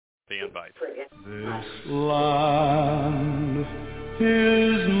the invite. This land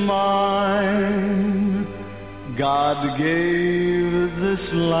is mine. God gave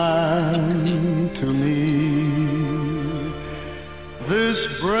this land to me. This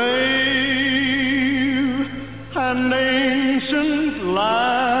brave and ancient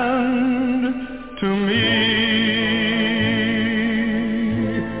land to me.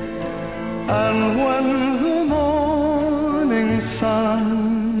 And when the morning sun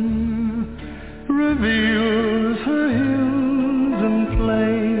reveals her hills and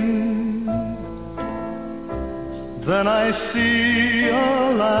plains, then I see a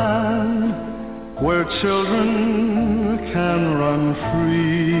land where children can run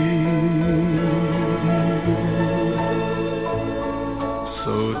free.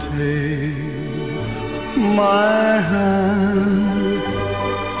 So take my hand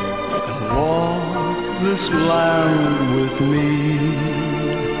and walk this land with me,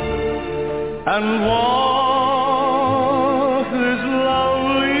 and walk this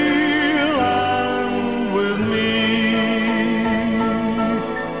lovely land with me.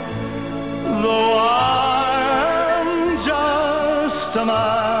 Though I am just a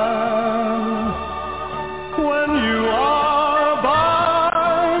man, when you are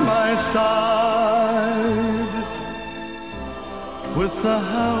by my side, with the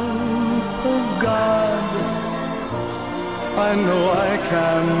help of God, I know I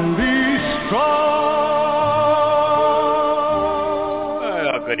can be strong.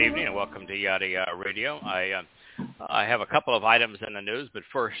 Good evening and welcome to Yada Yahowah Radio. I have a couple of items in the news, but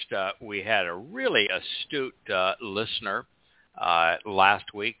first we had a really astute listener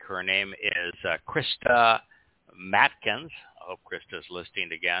last week. Her name is Krista Matkins. I hope Krista's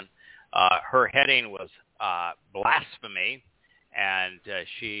listening again. Her heading was blasphemy, and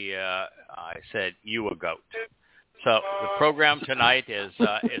she said, "You a goat." So the program tonight is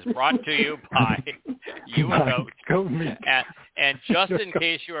brought to you by You a Goat. And just in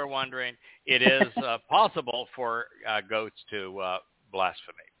case you are wondering, it is possible for goats to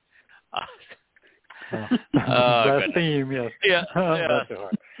blaspheme. Blaspheme, yes. Yeah. Bless your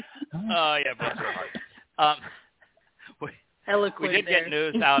heart. Yeah, bless your heart. We did get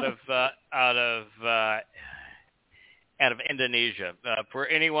news out of Indonesia. For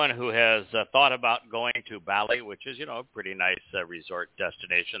anyone who has thought about going to Bali, which is, a pretty nice resort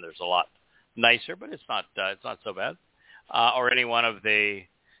destination. There's a lot nicer, but it's not so bad. Or any one of the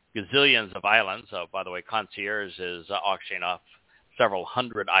gazillions of islands. By the way, Concierge is auctioning off several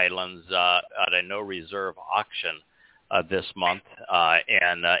hundred islands at a no-reserve auction this month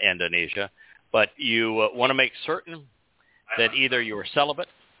in Indonesia. But you want to make certain that either you are celibate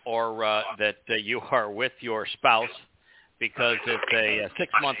or that you are with your spouse, because it's a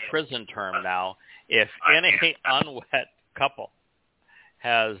 6-month prison term now if any unwed couple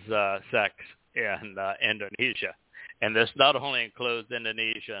has sex in Indonesia. And this not only includes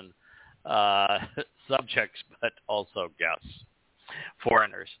Indonesian subjects, but also guests,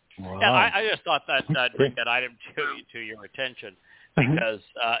 foreigners. Wow. And I just thought that I'd bring that item to your attention, because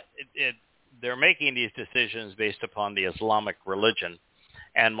they're making these decisions based upon the Islamic religion.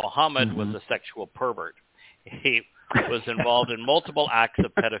 And Muhammad was a sexual pervert. He was involved in multiple acts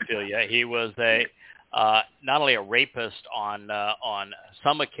of pedophilia. He was not only a rapist on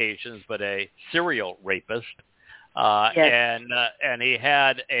some occasions, but a serial rapist. Yes. And he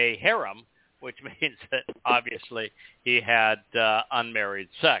had a harem, which means that obviously he had unmarried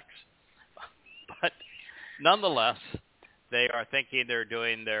sex. But nonetheless, they are thinking they're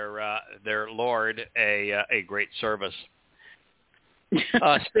doing their Lord a great service.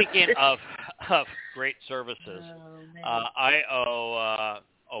 Speaking of great services, I owe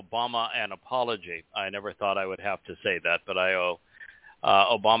Obama an apology. I never thought I would have to say that, but I owe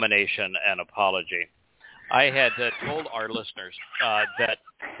Obama Nation an apology. I had told our listeners that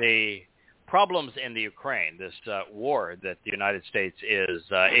the problems in the Ukraine, this war that the United States is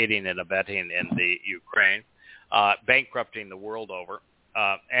aiding and abetting in the Ukraine, bankrupting the world over,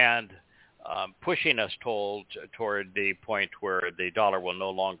 and pushing us toward the point where the dollar will no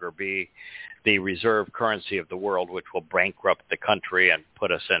longer be the reserve currency of the world, which will bankrupt the country and put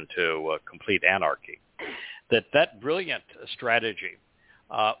us into complete anarchy. That brilliant strategy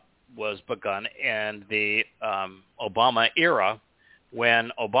was begun in the Obama era,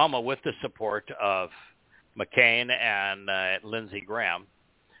 when Obama, with the support of McCain and Lindsey Graham,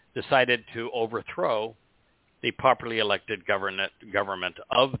 decided to overthrow the properly elected government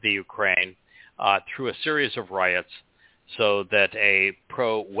of the Ukraine through a series of riots, so that a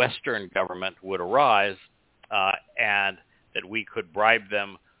pro-Western government would arise and that we could bribe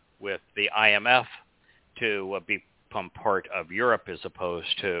them with the IMF to be become part of Europe as opposed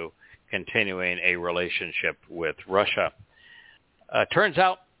to continuing a relationship with Russia. Turns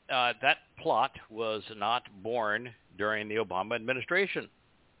out that plot was not born during the Obama administration.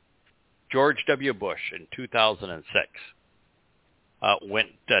 George W. Bush in 2006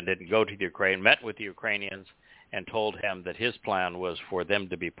 didn't go to the Ukraine, met with the Ukrainians, and told him that his plan was for them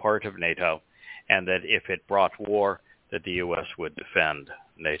to be part of NATO, and that if it brought war, that the U.S. would defend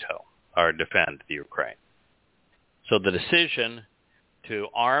NATO, or defend the Ukraine. So the decision to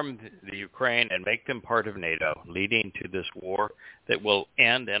arm the Ukraine and make them part of NATO, leading to this war that will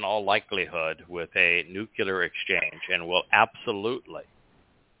end in all likelihood with a nuclear exchange and will absolutely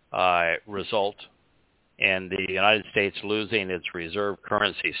result in the United States losing its reserve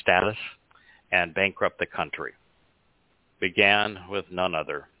currency status and bankrupt the country, began with none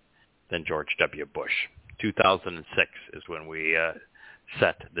other than George W. Bush. 2006 is when we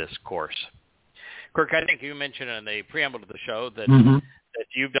set this course. Kirk, I think you mentioned in the preamble to the show that that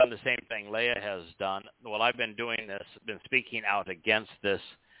you've done the same thing Leah has done. Well, I've been doing this, been speaking out against this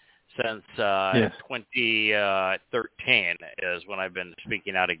since 2013 is when I've been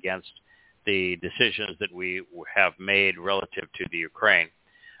speaking out against the decisions that we have made relative to the Ukraine.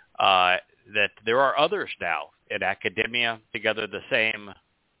 That there are others now in academia together the same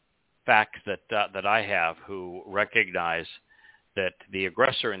facts that I have who recognize that the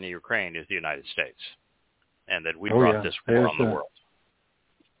aggressor in the Ukraine is the United States, and that we brought this war on the world.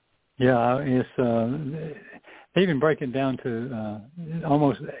 Yeah, it's they even break it down to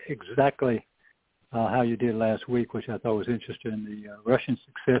almost exactly how you did last week, which I thought was interesting. The Russian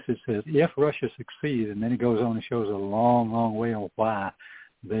success, it says, if Russia succeeds, and then it goes on and shows a long, long way on why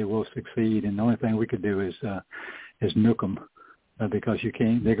they will succeed, and the only thing we could do is nuke them because you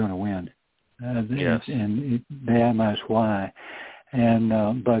can't. They're going to win. Yes. And they analyze why.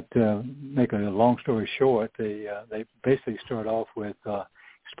 And but make a long story short, they basically start off with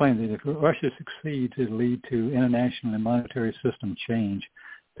explaining that if Russia succeeds, it'll lead to international and monetary system change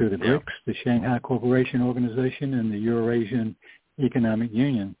through the BRICS, the Shanghai Cooperation Organization, and the Eurasian Economic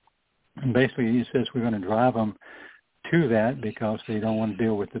Union. And basically, it says we're going to drive them to that because they don't want to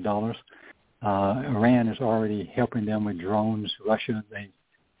deal with the dollars. Iran is already helping them with drones. Russia,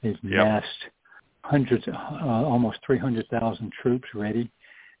 they've massed hundreds, almost 300,000 troops ready.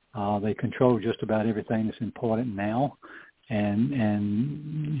 They control just about everything that's important now,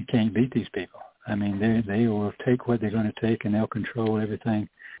 and you can't beat these people. I mean, they will take what they're going to take, and they'll control everything.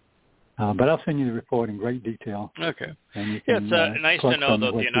 But I'll send you the report in great detail. Okay. And you can, it's nice to know,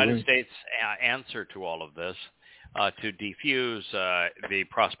 though, the United States' answer to all of this, to defuse the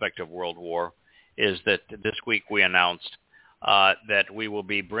prospect of world war, is that this week we announced that we will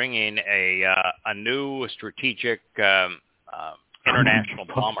be bringing a new strategic international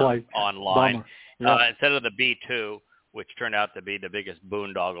bomber online. Instead of the B-2, which turned out to be the biggest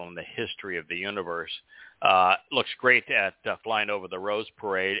boondoggle in the history of the universe. Looks great at flying over the Rose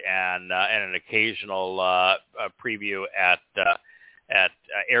Parade and an occasional preview at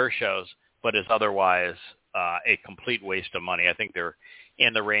air shows, but is otherwise a complete waste of money. I think they're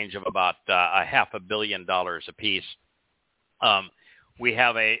in the range of about $500 million a piece. We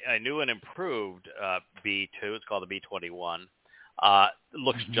have a new and improved B-2. It's called the B-21.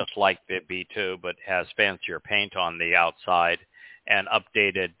 Looks just like the B-2, but has fancier paint on the outside and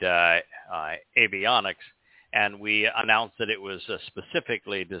updated avionics. And we announced that it was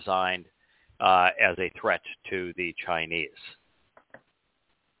specifically designed as a threat to the Chinese.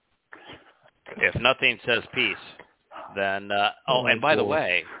 If nothing says peace, then and by the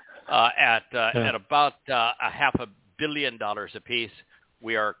way, at about $500 million a piece,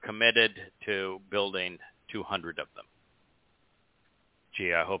 we are committed to building 200 of them.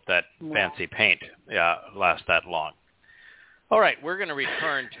 Gee, I hope that fancy paint lasts that long. All right, we're going to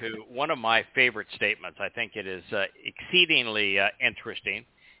return to one of my favorite statements. I think it is exceedingly interesting.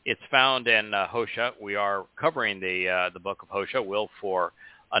 It's found in Hosea. We are covering the book of Hosea, for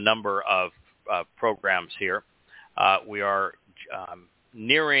a number of programs here. We are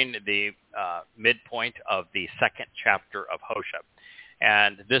nearing the midpoint of the second chapter of Hosea.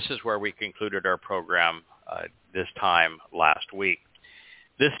 And this is where we concluded our program this time last week.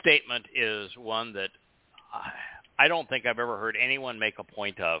 This statement is one that I don't think I've ever heard anyone make a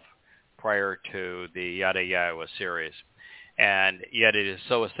point of prior to the Yada Yahowah series, and yet it is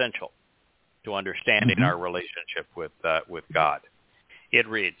so essential to understanding our relationship with God. It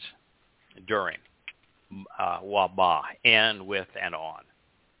reads, during, wabah, and with and on.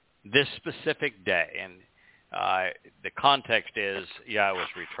 This specific day, and the context is Yahweh's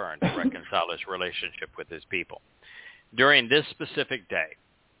return to reconcile his relationship with his people. During this specific day,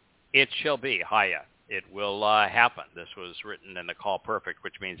 it shall be, Haya, It will happen. This was written in the Call Perfect,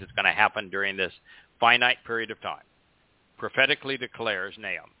 which means it's going to happen during this finite period of time. Prophetically declares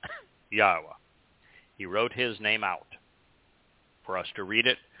Nahum, Yahowah. He wrote his name out for us to read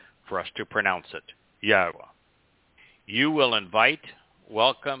it, for us to pronounce it. Yahowah. You will invite,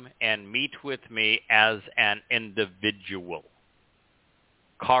 welcome, and meet with me as an individual.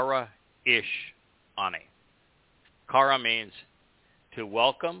 Qara, iysh, ani. Qara means to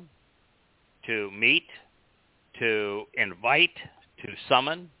welcome, to meet, to invite, to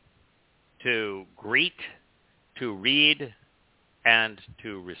summon, to greet, to read, and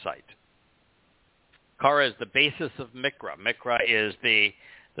to recite. Qara is the basis of Mikra. Mikra is the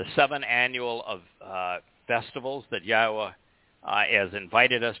 7 annual of festivals that Yahowah has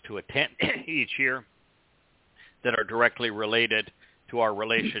invited us to attend each year that are directly related to our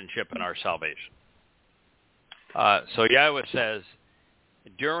relationship and our salvation. So Yahowah says,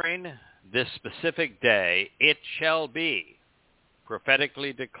 during this specific day, it shall be,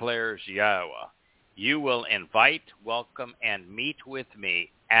 prophetically declares Yahowah, you will invite, welcome, and meet with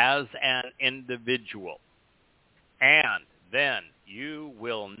me as an individual. And then you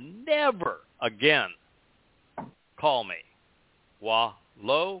will never again call me wa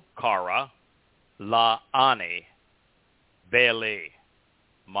lo Qara la ani Beli,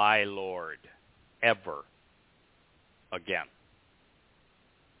 my Lord, ever again.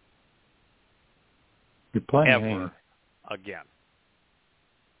 Ever again.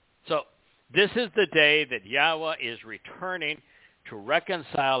 So this is the day that Yahowah is returning to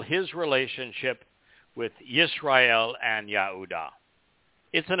reconcile his relationship with Yisrael and Yehudah.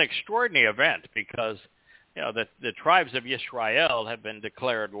 It's an extraordinary event because the tribes of Yisrael have been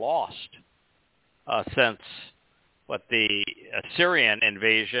declared lost since the Assyrian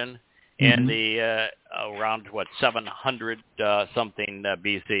invasion in the around 700 something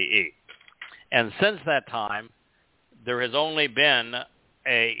BCE. And since that time, there has only been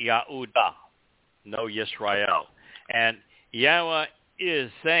a Yehudah, no Yisrael. And Yahowah is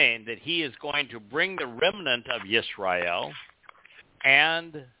saying that he is going to bring the remnant of Yisrael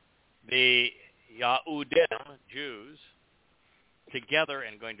and the Yehudim, Jews, together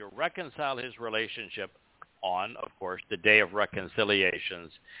and going to reconcile his relationship on, of course, the Day of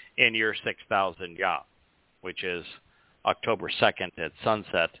Reconciliations in year 6000 Yah, which is October 2nd at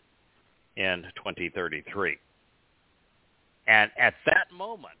sunset in 2033. And at that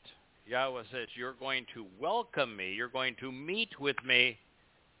moment, Yahowah says, you're going to welcome me, you're going to meet with me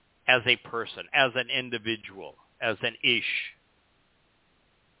as a person, as an individual, as an iysh.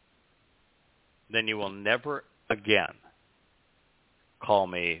 Then you will never again call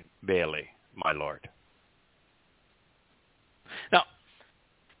me Beli, my Lord. Now,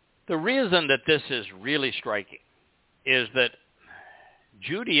 the reason that this is really striking is that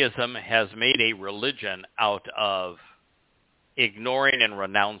Judaism has made a religion out of ignoring and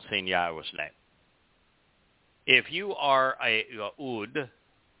renouncing Yahowah's name. If you are a Yahud,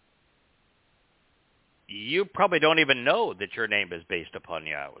 you probably don't even know that your name is based upon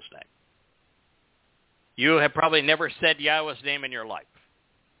Yahowah's name. You have probably never said Yahowah's name in your life.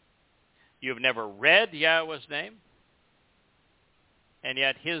 You've never read Yahowah's name, and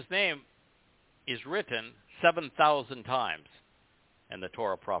yet his name is written 7,000 times in the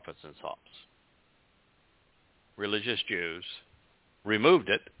Torah, Prophets, and Psalms. Religious Jews removed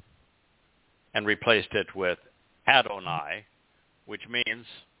it and replaced it with Adonai, which means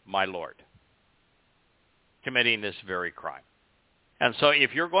my Lord, committing this very crime. And so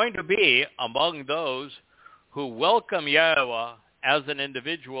if you're going to be among those who welcome Yahowah as an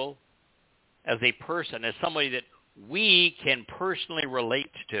individual, as a person, as somebody that we can personally relate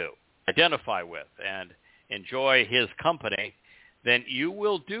to, identify with, and enjoy his company, then you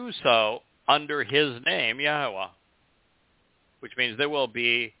will do so under his name, Yahowah, which means there will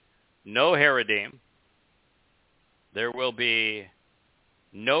be no Haredim, there will be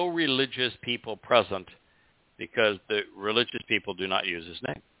no religious people present, because the religious people do not use his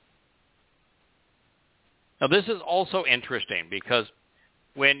name. Now, this is also interesting because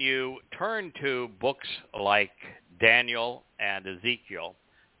when you turn to books like Daniel and Ezekiel,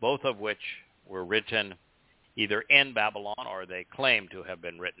 both of which were written either in Babylon or they claim to have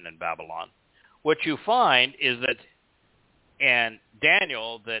been written in Babylon, what you find is that in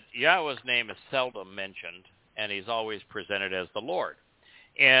Daniel that Yahowah's name is seldom mentioned, and he's always presented as the Lord.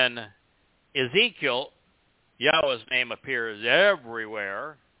 In Ezekiel, Yahowah's name appears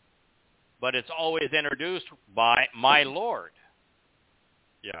everywhere, but it's always introduced by my Lord,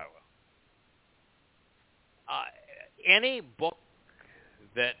 Yahowah. Any book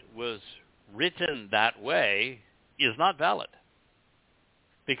that was written that way is not valid,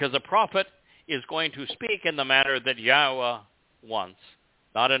 because a prophet is going to speak in the manner that Yahweh wants,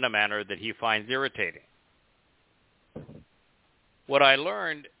 not in a manner that he finds irritating. What I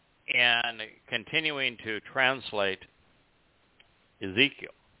learned in continuing to translate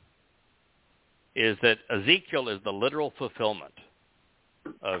Ezekiel is that Ezekiel is the literal fulfillment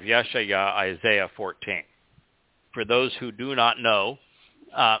of Yeshaya Isaiah 14. For those who do not know,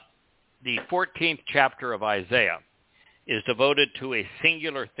 the 14th chapter of Isaiah is devoted to a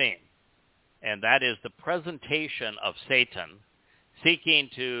singular theme, and that is the presentation of Satan seeking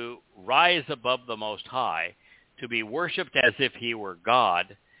to rise above the Most High, to be worshipped as if he were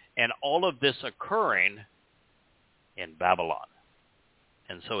God, and all of this occurring in Babylon.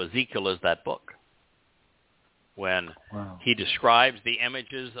 And so Ezekiel is that book. When he describes the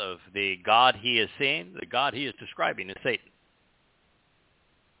images of the God he is seeing, the God he is describing is Satan.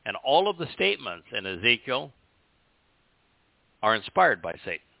 And all of the statements in Ezekiel are inspired by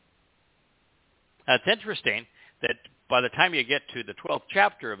Satan. Now, it's interesting that by the time you get to the 12th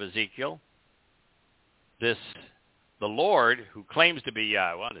chapter of Ezekiel, the Lord, who claims to be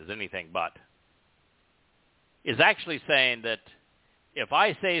Yahweh and is anything but, is actually saying that if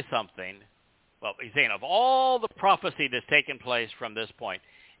I say something, well, he's saying of all the prophecy that's taken place from this point,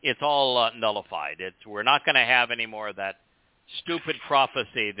 it's all nullified. We're not going to have any more of that stupid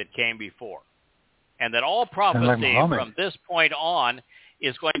prophecy that came before. And that all prophecy from this point on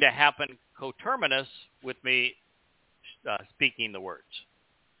is going to happen coterminous with me speaking the words.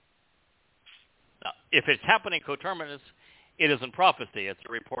 Now, if it's happening coterminous, it isn't prophecy. It's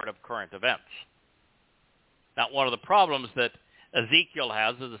a report of current events. Now, one of the problems that Ezekiel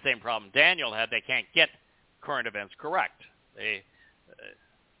has is the same problem Daniel had. They can't get current events correct.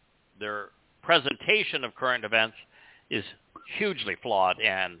 Their presentation of current events is hugely flawed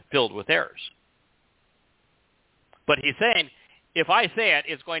and filled with errors. But he's saying, if I say it,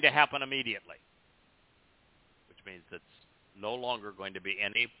 it's going to happen immediately, which means it's no longer going to be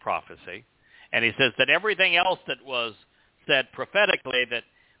any prophecy. And he says that everything else that was said prophetically that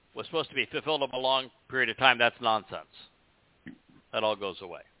was supposed to be fulfilled over a long period of time, that's nonsense. That all goes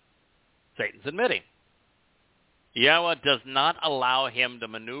away. Satan's admitting. Yahweh does not allow him to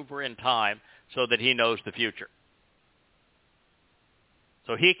maneuver in time so that he knows the future.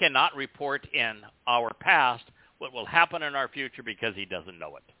 So he cannot report in our past what will happen in our future because he doesn't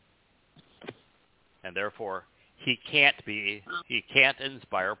know it. And therefore, he can't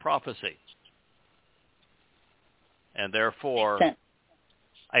inspire prophecy. And therefore,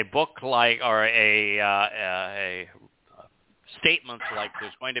 a book like, or a statements like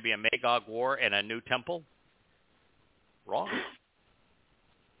there's going to be a Magog war and a new temple, wrong.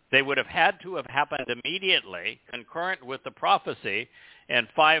 They would have had to have happened immediately, concurrent with the prophecy in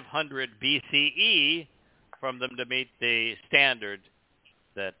 500 BCE, from them to meet the standard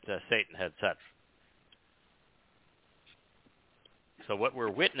that Satan had set. So what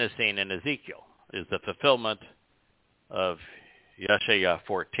we're witnessing in Ezekiel is the fulfillment of Yeshaya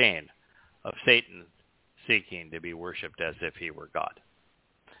 14, of Satan seeking to be worshipped as if he were God.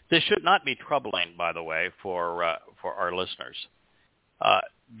 This should not be troubling, by the way, for our listeners,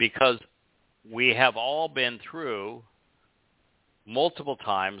 because we have all been through multiple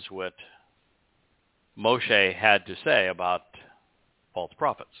times what Moshe had to say about false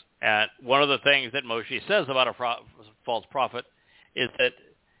prophets. And one of the things that Moshe says about a false prophet is that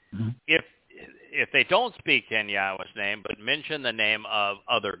if they don't speak in Yahweh's name, but mention the name of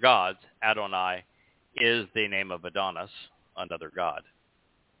other gods, Adonai is the name of Adonis, another god,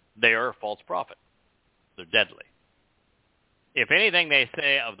 they are a false prophet. They're deadly. If anything they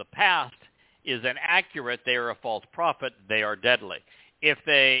say of the past is inaccurate, they are a false prophet. They are deadly. If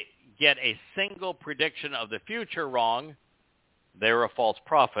they get a single prediction of the future wrong, they're a false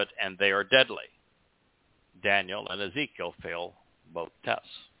prophet, and they are deadly. Daniel and Ezekiel fail both tests.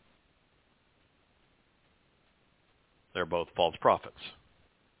 They're both false prophets.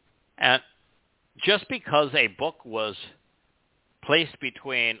 And just because a book was placed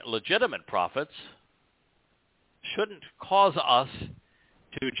between legitimate prophets shouldn't cause us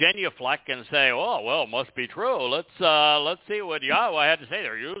to genuflect and say, "Oh, well, it must be true. Let's see what Yahweh had to say.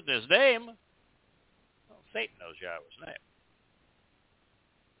 They're using his name." Well, Satan knows Yahweh's name.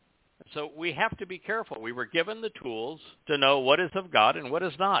 So we have to be careful. We were given the tools to know what is of God and what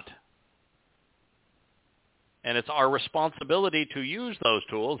is not. And it's our responsibility to use those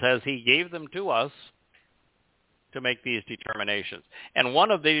tools as he gave them to us to make these determinations. And one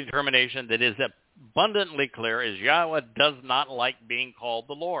of the determinations that is abundantly clear is Yahweh does not like being called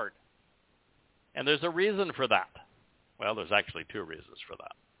the Lord. And there's a reason for that. Well, there's actually two reasons for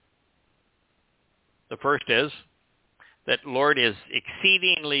that. The first is that Lord is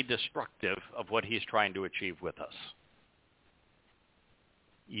exceedingly destructive of what he's trying to achieve with us.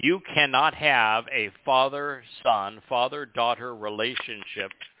 You cannot have a father-son, father-daughter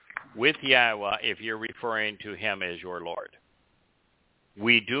relationship with Yahweh if you're referring to him as your Lord.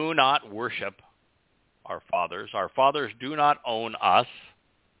 We do not worship our fathers. Our fathers do not own us.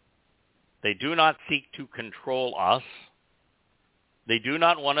 They do not seek to control us. They do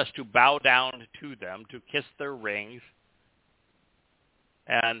not want us to bow down to them, to kiss their rings,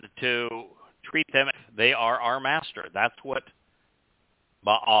 and to treat them as they are our master. That's what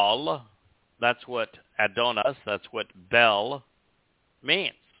Baal, that's what Adonis, that's what Bel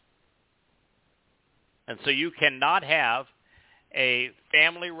means. And so you cannot have a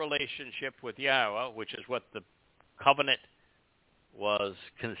family relationship with Yahweh, which is what the covenant was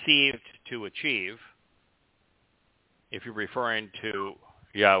conceived to achieve, if you're referring to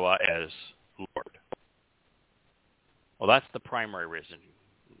Yahweh as Lord. Well, that's the primary reason.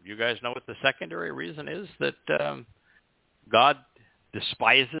 You guys know what the secondary reason is, that God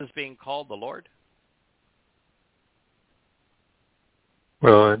despises being called the Lord?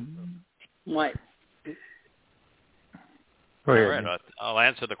 Well, what? Go ahead. All right, I'll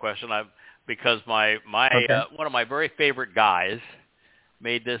answer the question. Because my Okay. one of my very favorite guys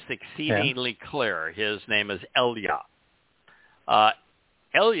made this exceedingly clear. His name is Elia.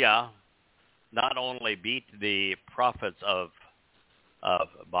 Elia not only beat the prophets of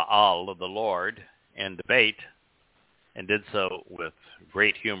Baal, of the Lord, in debate, and did so with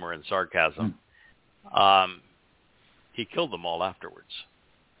great humor and sarcasm, he killed them all afterwards.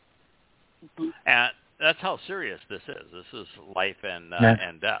 And that's how serious this is. This is life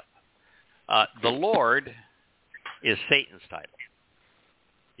and death. The Lord is Satan's title.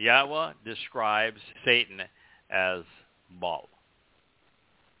 Yahweh describes Satan as Baal.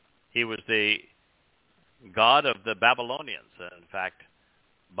 He was the god of the Babylonians. In fact,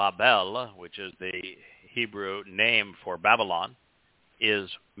 Babel, which is the Hebrew name for Babylon,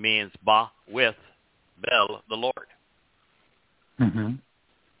 means Ba, with, Bel, the Lord. Mm-hmm.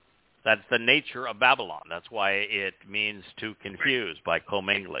 That's the nature of Babylon. That's why it means to confuse by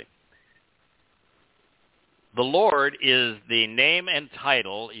commingling. The Lord is the name and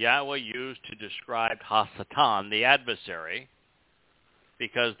title Yahweh used to describe Hasatan, the adversary,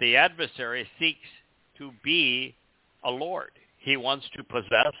 because the adversary seeks to be a lord. He wants to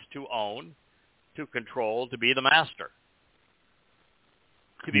possess, to own, to control, to be the master,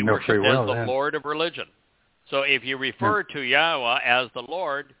 to be worshipped as the Lord of religion. So if you refer to Yahweh as the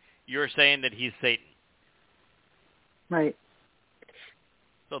Lord, you're saying that he's Satan. Right.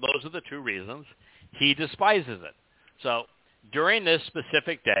 So those are the two reasons. He despises it. So during this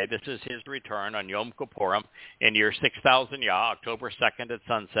specific day, this is his return on Yom Kippurim in year 6000 Yah, October 2nd at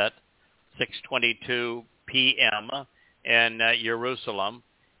sunset, 6:22 p.m. in Jerusalem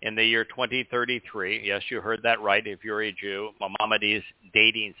in the year 2033. Yes, you heard that right. If you're a Jew, Maimonides'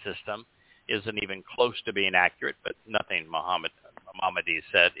 dating system isn't even close to being accurate, but nothing Maimonides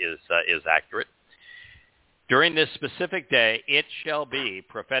said is accurate. During this specific day, it shall be,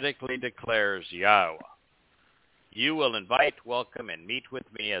 prophetically declares Yahweh, you will invite, welcome, and meet with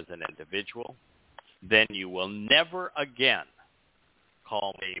me as an individual. Then you will never again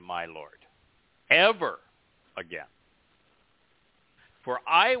call me my Lord. Ever again. For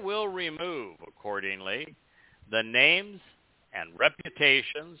I will remove, accordingly, the names and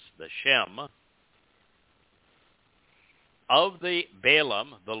reputations, the Shem, of the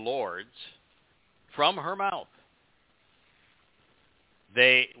Balaam, the lords, from her mouth.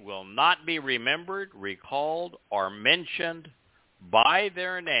 They will not be remembered, recalled, or mentioned by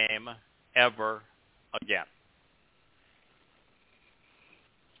their name ever again.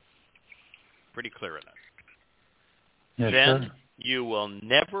 Pretty clear enough. Yes, then sir. you will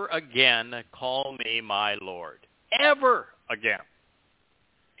never again call me my Lord. Ever again.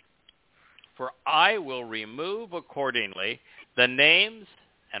 For I will remove accordingly the names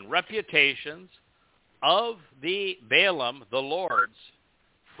and reputations of the Balaam, the lords,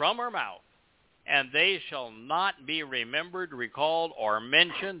 from her mouth, and they shall not be remembered, recalled, or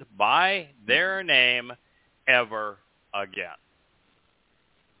mentioned by their name ever again.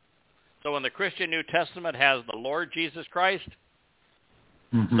 So when the Christian New Testament has the Lord Jesus Christ,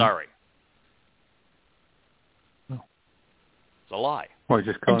 sorry. Oh. It's a lie. Well,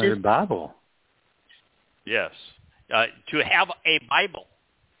 just calling it a Bible. Yes. To have a Bible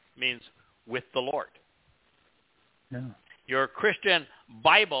means with the Lord. Yeah. Your Christian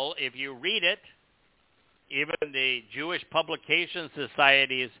Bible, if you read it, even the Jewish Publication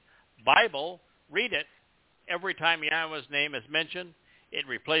Society's Bible, read it. Every time Yahweh's name is mentioned, it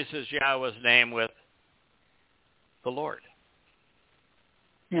replaces Yahweh's name with the Lord.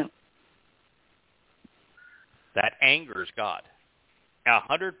 Yeah. That angers God.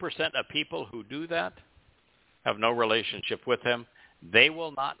 100% of people who do that have no relationship with him. They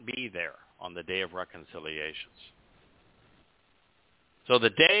will not be there on the day of reconciliations. So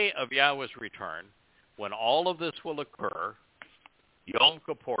the day of Yahweh's return, when all of this will occur, Yom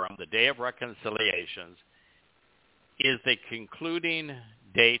Kippurim, the day of reconciliations, is the concluding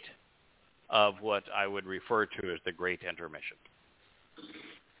date of what I would refer to as the Great Intermission.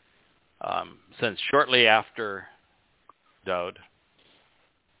 Since shortly after David's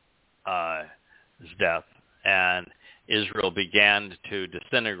death, and Israel began to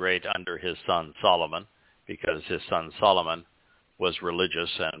disintegrate under his son Solomon, because his son Solomon was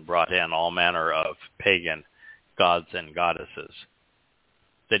religious and brought in all manner of pagan gods and goddesses,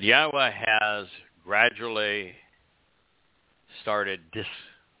 that Yahweh has gradually started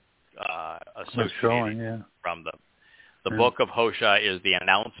disassociating from them. The book of Hosea is the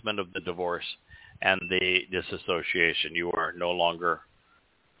announcement of the divorce and the disassociation. You are no longer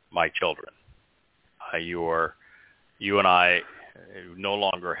my children. You and I no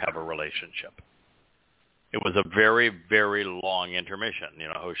longer have a relationship. It was a very, very long intermission.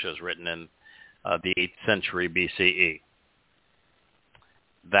 Hosea is written in the 8th century BCE.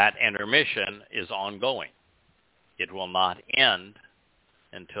 That intermission is ongoing. It will not end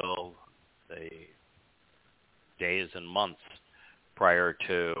until the days and months prior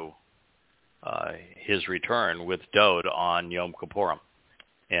to his return with Dod on Yom Kippurim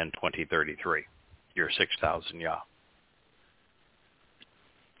in 2033, year 6000 Yah.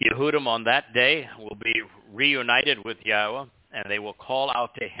 Yehudim on that day will be reunited with Yahweh, and they will call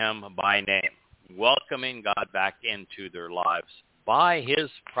out to him by name, welcoming God back into their lives by his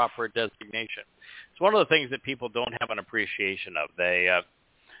proper designation. It's one of the things that people don't have an appreciation of.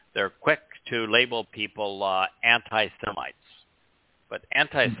 They're quick to label people anti-Semites, but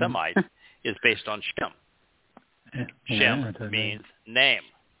anti-Semite is based on Shem. Shem means name.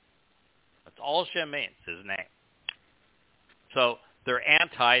 That's all Shem means, his name. So they're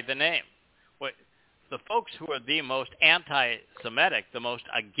anti the name. The folks who are the most anti-Semitic, the most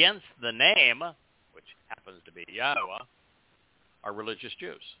against the name, which happens to be Yahweh, are religious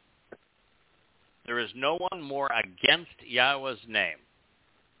Jews. There is no one more against Yahweh's name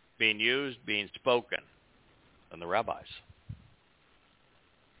being used, being spoken, than the rabbis.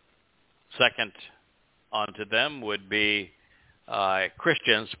 Second onto them would be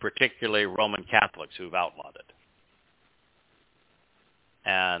Christians, particularly Roman Catholics, who've outlawed it.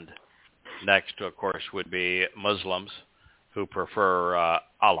 And next, of course, would be Muslims who prefer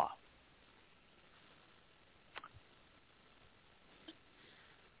Allah.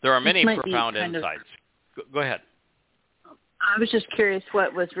 There are many profound insights. Go ahead. I was just curious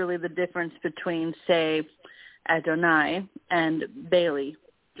what was really the difference between, say, Adonai and Bailey,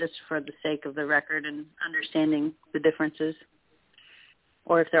 just for the sake of the record and understanding the differences,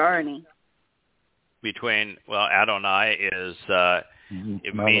 or if there are any. Adonai is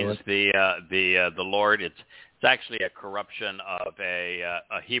it means the Lord. It's actually a corruption of a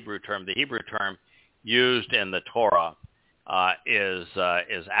Hebrew term. The Hebrew term used in the Torah is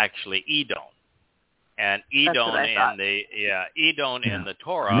actually Edom. And Edom in the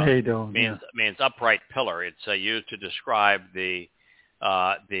Torah means upright pillar. It's used to describe the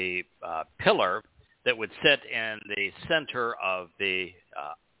pillar that would sit in the center of the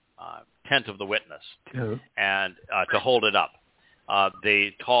tent of the witness, and to hold it up.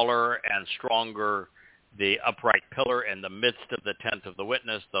 The taller and stronger the upright pillar in the midst of the tent of the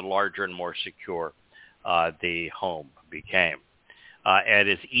witness, the larger and more secure the home became. It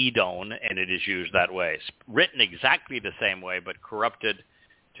is Edom, and it is used that way. It's written exactly the same way, but corrupted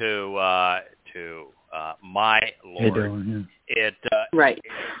to my Lord. Edom, It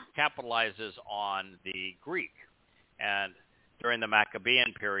capitalizes on the Greek. And during the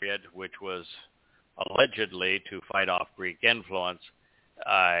Maccabean period, which was allegedly to fight off Greek influence,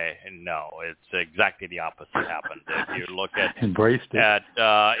 no, it's exactly the opposite happened. If you look at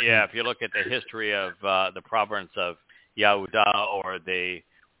if you look at the history of the province of Yehuda, or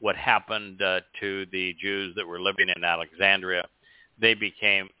what happened to the Jews that were living in Alexandria, they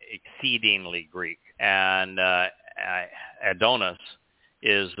became exceedingly Greek. And Adonis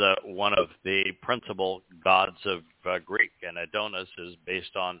is one of the principal gods of Greek, and Adonis is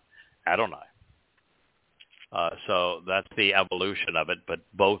based on Adonai. So that's the evolution of it, but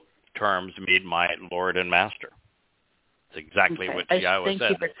both terms mean my Lord and Master. It's exactly what Yahweh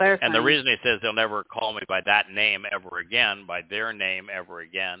said. And the reason he says they'll never call me by that name ever again, by their name ever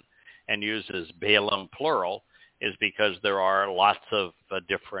again, and uses Balaam plural, is because there are lots of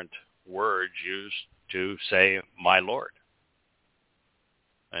different words used to say, my Lord.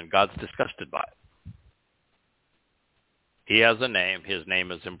 And God's disgusted by it. He has a name. His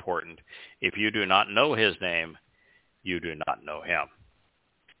name is important. If you do not know his name, you do not know him.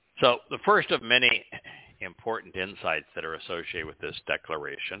 So the first of many important insights that are associated with this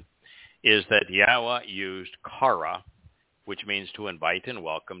declaration is that Yahweh used Qara, which means to invite and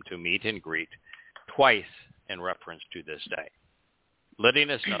welcome, to meet and greet, twice in reference to this day, letting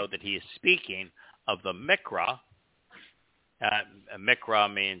us know that he is speaking of the Mikra.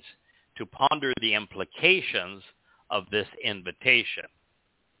 Mikra means to ponder the implications of this invitation,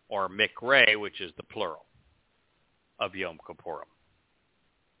 or Mikre, which is the plural of Yom Kippurim.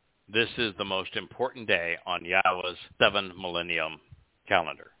 This is the most important day on Yahweh's 7 millennium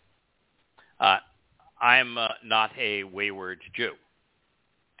calendar. I'm not a wayward Jew.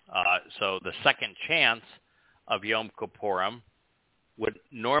 So the second chance of Yom Kippurim would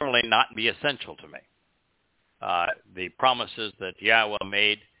normally not be essential to me. The promises that Yahweh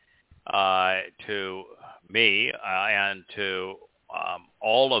made to me and to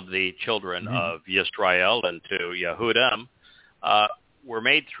all of the children of Yisrael and to Yehudim were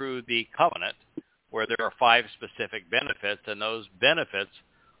made through the covenant, where there are 5 specific benefits, and those benefits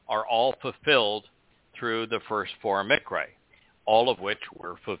are all fulfilled through the first 4 Mikre, all of which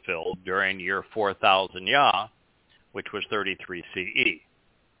were fulfilled during year 4000 Yah, which was 33 CE.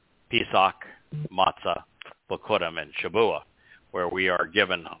 Pesach, Matzah, Bokurim, and Shabuah, where we are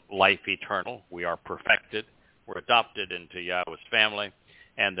given life eternal, we are perfected, we're adopted into Yahweh's family,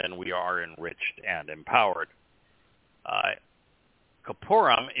 and then we are enriched and empowered.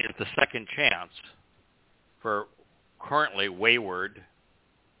 Kippurim is the second chance for currently wayward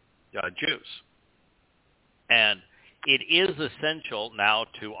Jews. And it is essential now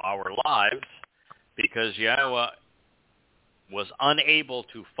to our lives because Yahweh was unable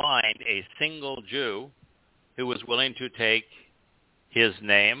to find a single Jew who was willing to take his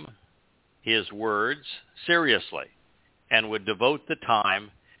name, his words, seriously, and would devote the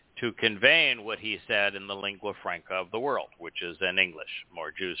time to conveying what he said in the lingua franca of the world, which is in English.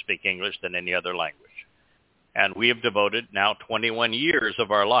 More Jews speak English than any other language. And we have devoted now 21 years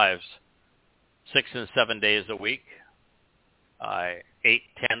of our lives, 6 and 7 days a week, 8,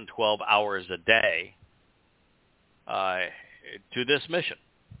 10, 12 hours a day to this mission.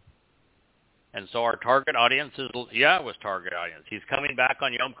 And so our target audience is Yahweh's target audience. He's coming back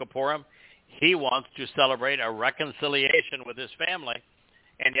on Yom Kippurim. He wants to celebrate a reconciliation with his family.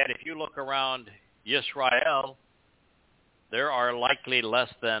 And yet if you look around Yisrael, there are likely less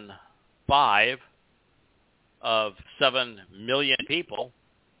than 5 of 7 million people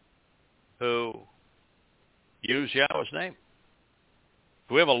who use Yahweh's name.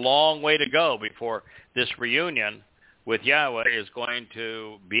 We have a long way to go before this reunion with Yahweh is going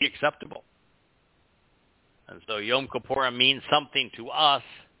to be acceptable. And so Yom Kippurim means something to us,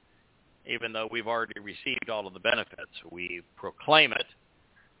 even though we've already received all of the benefits. We proclaim it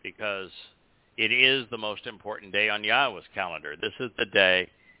because it is the most important day on Yahweh's calendar. This is the day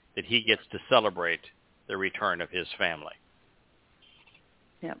that he gets to celebrate the return of his family.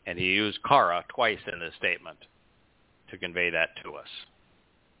 Yep. And he used Qara twice in this statement to convey that to us.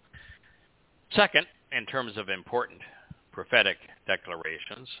 Second, in terms of important prophetic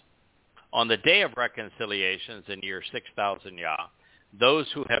declarations, on the day of reconciliations in year 6000 Yah, those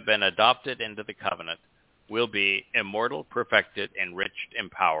who have been adopted into the covenant will be immortal, perfected, enriched,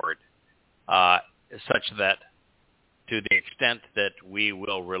 empowered, such that to the extent that we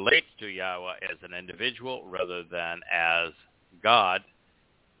will relate to Yahweh as an individual rather than as God,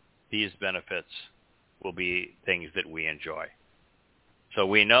 these benefits will be things that we enjoy. So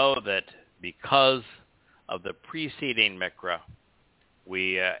we know that because of the preceding Mikra,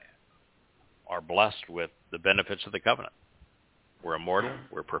 we are blessed with the benefits of the covenant. We're immortal,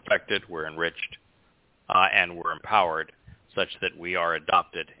 we're perfected, we're enriched, and we're empowered such that we are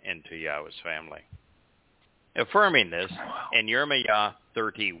adopted into Yahweh's family. Affirming this in Yirmiyah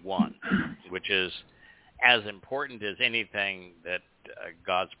 31, which is as important as anything that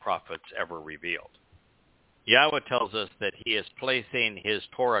God's prophets ever revealed. Yahweh tells us that he is placing his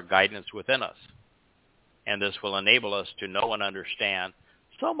Torah guidance within us, and this will enable us to know and understand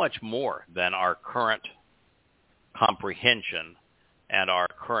so much more than our current comprehension and our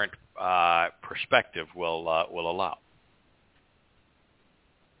current perspective will allow.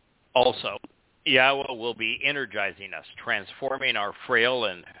 Also, Yahweh will be energizing us, transforming our frail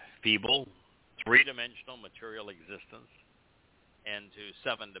and feeble, 3-dimensional material existence into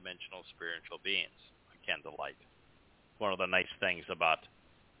 7-dimensional spiritual beings. Candlelight. One of the nice things about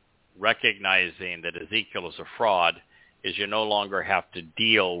recognizing that Ezekiel is a fraud is you no longer have to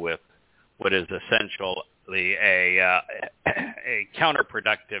deal with what is essentially a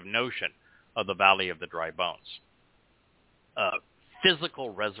counterproductive notion of the valley of the dry bones. Physical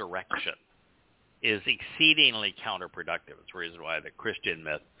resurrection is exceedingly counterproductive. It's the reason why the Christian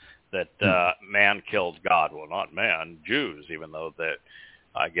myth that man killed God. Well, not man, Jews, even though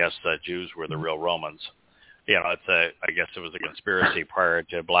I guess the Jews were the real Romans. I guess it was a conspiracy prior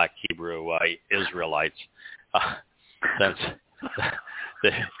to black Hebrew Israelites, since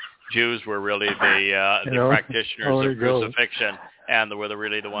the Jews were really the practitioners of crucifixion, and were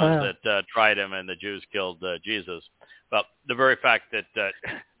really the ones that tried him, and the Jews killed Jesus. But the very fact that the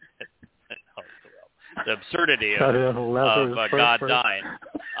absurdity of God dying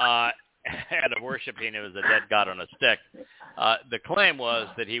and of worshiping him as a dead God on a stick, the claim was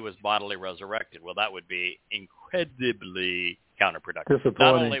that he was bodily resurrected. Well, that would be incredibly counterproductive.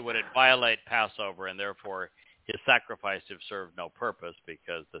 Not only would it violate Passover, and therefore his sacrifice have served no purpose,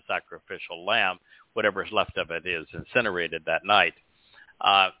 because the sacrificial lamb, whatever's left of it, is incinerated that night.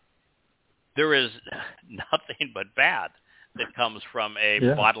 There is nothing but bad that comes from a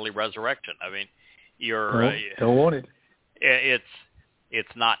bodily resurrection. I mean, don't want it.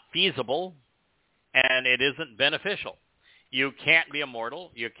 It's not feasible, and it isn't beneficial. You can't be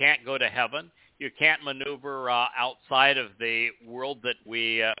immortal. You can't go to heaven. You can't maneuver outside of the world that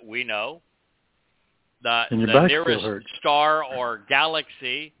we know. The nearest star or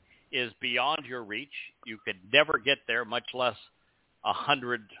galaxy is beyond your reach. You could never get there, much less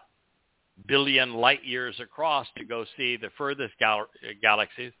 100 billion light years across to go see the furthest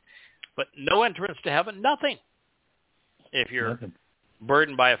galaxies. But no entrance to heaven, nothing, if you're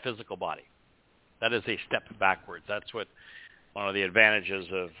burdened by a physical body. That is a step backwards. That's what one of the advantages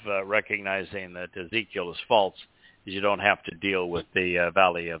of recognizing that Ezekiel is false, is you don't have to deal with the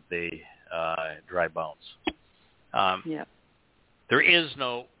valley of the dry bones. There is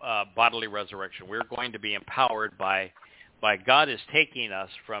no bodily resurrection. We're going to be empowered by God is taking us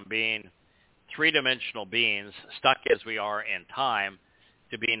from being three-dimensional beings, stuck as we are in time,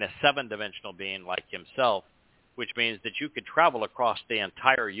 to being a seven-dimensional being like himself, which means that you could travel across the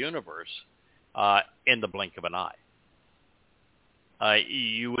entire universe in the blink of an eye.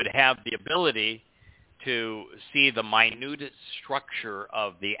 You would have the ability to see the minute structure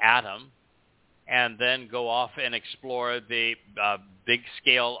of the atom, and then go off and explore the big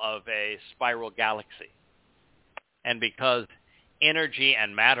scale of a spiral galaxy. And because energy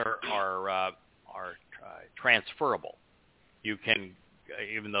and matter are transferable, you can,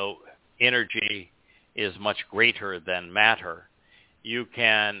 even though energy is much greater than matter, you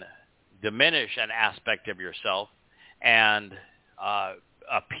can diminish an aspect of yourself and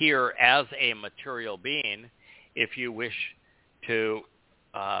appear as a material being if you wish to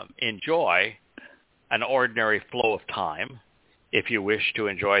enjoy an ordinary flow of time, if you wish to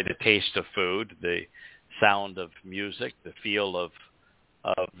enjoy the taste of food, the sound of music, the feel of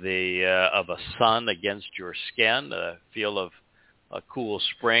a sun against your skin, the feel of a cool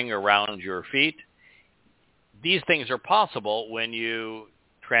spring around your feet. These things are possible when you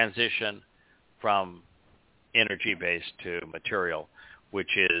transition from energy-based to material,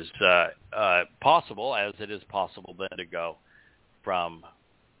 which is possible, as it is possible then to go from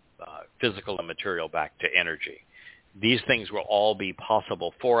physical and material back to energy. These things will all be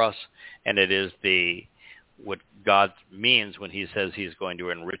possible for us, and it is what God means when he says he's going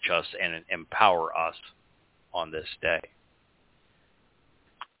to enrich us and empower us on this day.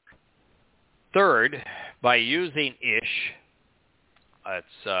 Third, by using iysh,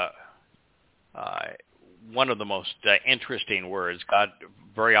 it's one of the most interesting words. God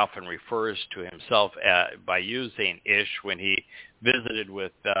very often refers to himself by using iysh. When he visited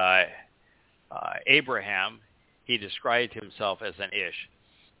with Abraham, he described himself as an iysh.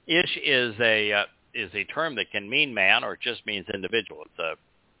 Iysh is a term that can mean man, or it just means individual. It's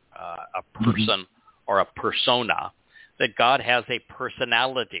a person or a persona, that God has a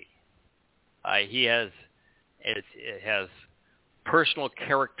personality. It has personal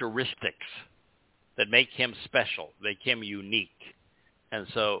characteristics that make him special, make him unique. And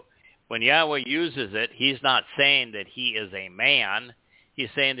so when Yahweh uses it, he's not saying that he is a man. He's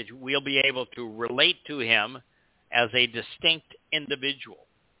saying that we'll be able to relate to him as a distinct individual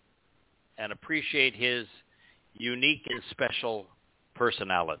and appreciate his unique and special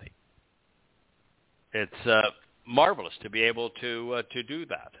personality. It's marvelous to be able to do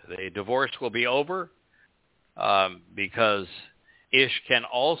that. The divorce will be over because iysh can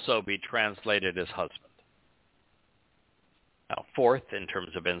also be translated as husband. Now, fourth, in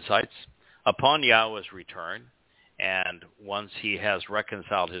terms of insights, upon Yahweh's return, and once he has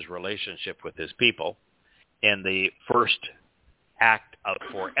reconciled his relationship with his people, in the first act of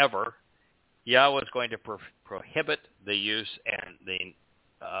forever, Yahweh is going to prohibit the use and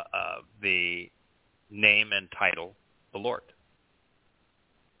the name and title, the Lord.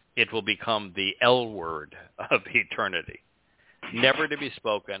 It will become the L word of eternity, never to be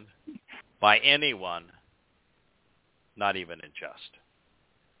spoken by anyone, not even in jest.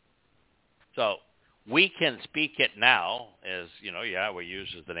 So we can speak it now, as Yahweh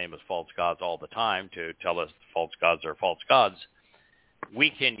uses the name of false gods all the time to tell us false gods are false gods. We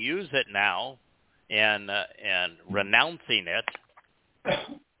can use it now and renouncing it,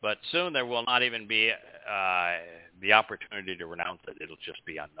 but soon there will not even be the opportunity to renounce it. It'll just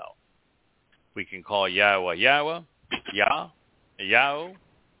be unknown. We can call Yahweh Yahweh, Yahweh,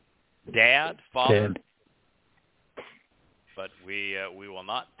 Dad, Father, Dad. But we will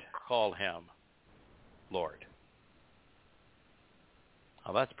not call him Lord.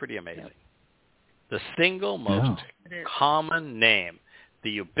 Oh, that's pretty amazing. Yep. The single most common name,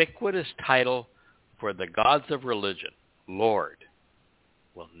 the ubiquitous title for the gods of religion, Lord,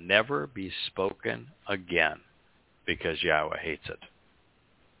 will never be spoken again because Yahweh hates it.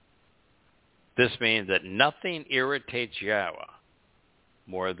 This means that nothing irritates Yahweh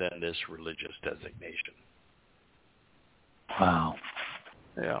more than this religious designation. Wow.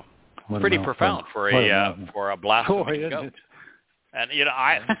 Yeah. Pretty profound for a blaspheming goat. And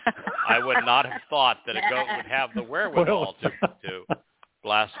I would not have thought that a goat would have the wherewithal to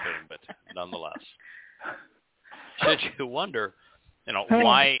blaspheme, but nonetheless. Should you wonder,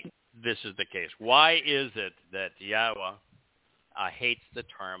 why this is the case? Why is it that Yahweh hates the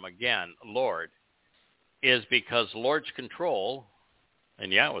term again, Lord? Is because Lord's control,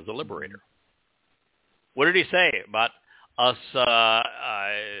 and Yahweh is the liberator. What did he say about us? I'm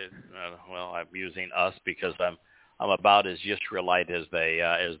using us because I'm about as Yisraelite as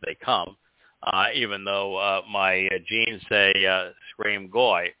they come, even though my genes say scream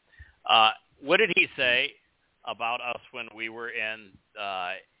goy. What did he say about us when we were in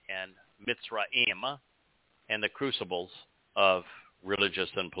Mitzrayim and the crucibles of religious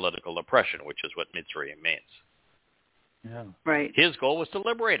and political oppression, which is what Mitzrayim means? Yeah. Right. His goal was to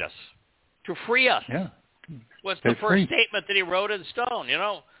liberate us, to free us. Yeah. What's the first statement that he wrote in stone?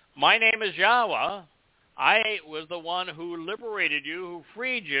 My name is Yahweh. I was the one who liberated you, who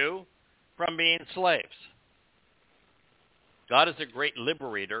freed you from being slaves. God is a great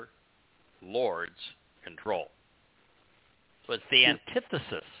liberator, Lord's control. So it's the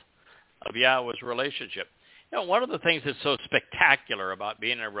antithesis of Yahweh's relationship. One of the things that's so spectacular about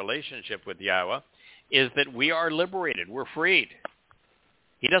being in a relationship with Yahweh is that we are liberated. We're freed.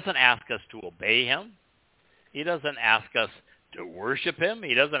 He doesn't ask us to obey him. He doesn't ask us to worship him.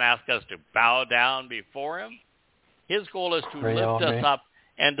 He doesn't ask us to bow down before him. His goal is to lift us up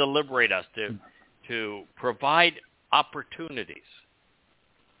and to liberate us, to provide opportunities,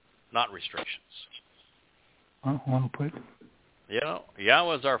 not restrictions. One point.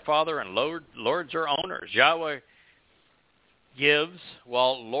 Yahweh is our Father and lords are owners. Yahweh gives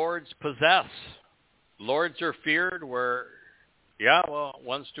while lords possess. Lords are feared where Yahweh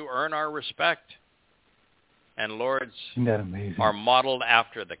wants to earn our respect. And lords are modeled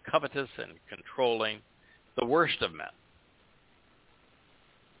after the covetous and controlling, the worst of men.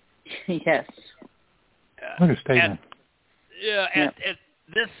 Yes. Understatement. At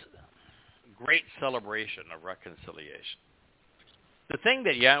this great celebration of reconciliation, the thing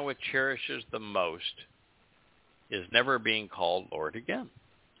that Yahweh cherishes the most is never being called Lord again.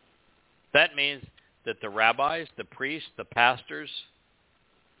 That means that the rabbis, the priests, the pastors,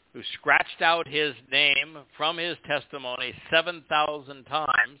 who scratched out his name from his testimony 7,000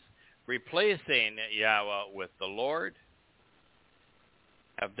 times, replacing Yahweh with the Lord,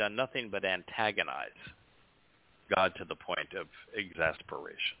 have done nothing but antagonize God to the point of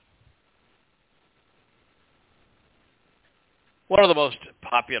exasperation. One of the most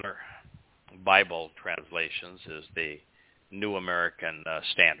popular Bible translations is the New American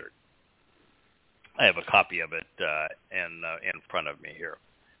Standard. I have a copy of it in front of me here.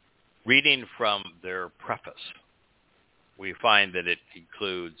 Reading from their preface, we find that it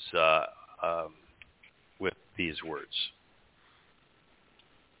concludes with these words.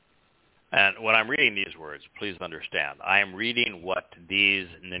 And when I'm reading these words, please understand, I am reading what these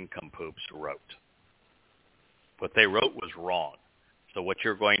nincompoops wrote. What they wrote was wrong. So what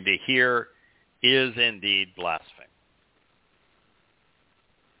you're going to hear is indeed blasphemy.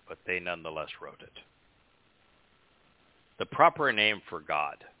 But they nonetheless wrote it. The proper name for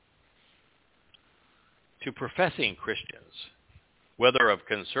God. To professing Christians, whether of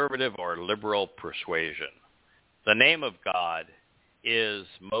conservative or liberal persuasion, the name of God is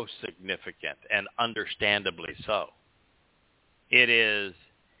most significant, and understandably so. It is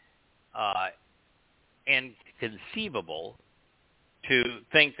inconceivable to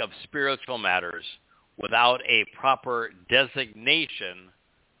think of spiritual matters without a proper designation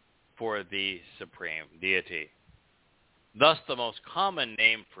for the supreme deity. Thus, the most common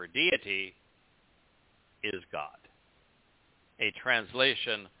name for deity is God, a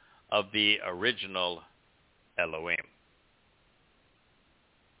translation of the original Elohim.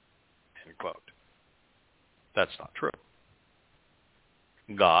 End quote. That's not true.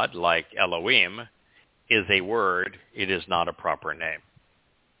 God, like Elohim, is a word. It is not a proper name,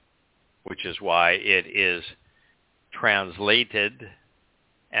 which is why it is translated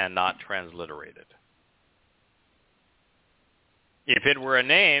and not transliterated. If it were a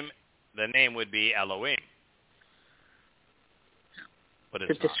name, the name would be Elohim. But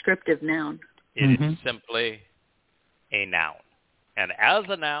it's a descriptive noun. It is simply a noun. And as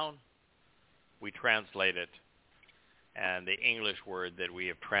a noun, we translate it, and the English word that we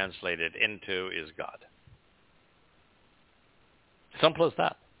have translated into is God. Simple as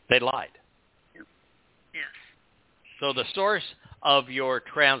that. They lied. Yes. So the source of your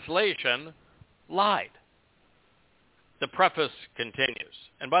translation lied. The preface continues.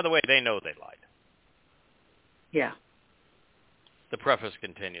 And by the way, they know they lied. Yeah. The preface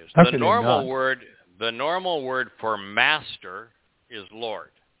continues. How The could they normal not? word for master is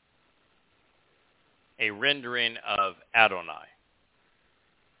Lord, a rendering of Adonai.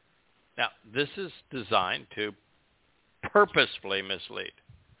 Now, this is designed to purposefully mislead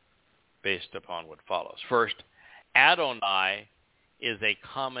based upon what follows. First, Adonai is a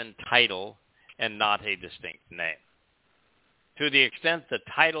common title and not a distinct name. To the extent the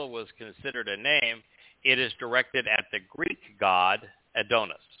title was considered a name, it is directed at the Greek god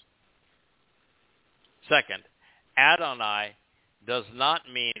Adonis. Second, Adonai does not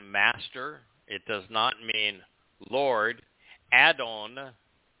mean master. It does not mean Lord. Adon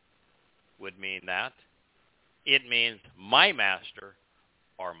would mean that. It means my master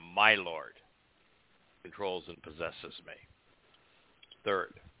or my Lord controls and possesses me.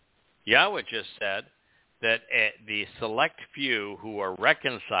 Third, Yahweh just said that the select few who are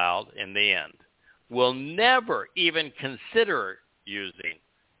reconciled in the end will never even consider using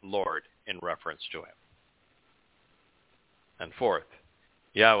Lord in reference to him. And fourth,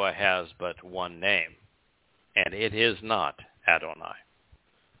 Yahweh has but one name, and it is not Adonai.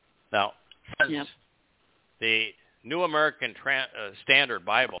 Now, since the New American Standard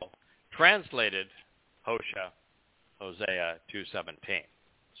Bible translated Hosea 2:17,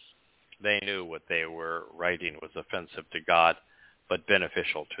 they knew what they were writing was offensive to God, but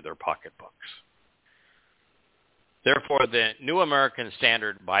beneficial to their pocketbooks. Therefore, the New American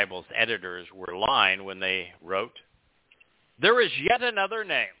Standard Bible's editors were lying when they wrote, "There is yet another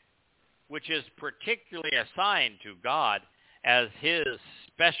name, which is particularly assigned to God as his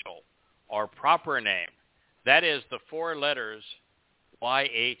special or proper name. That is the four letters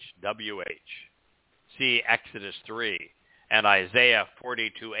YHWH. See Exodus 3 and Isaiah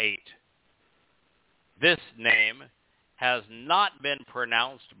 42:8. This name has not been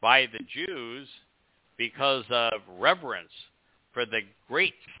pronounced by the Jews because of reverence for the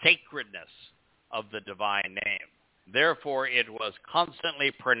great sacredness of the divine name. Therefore, it was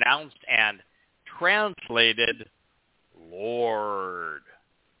constantly pronounced and translated Lord."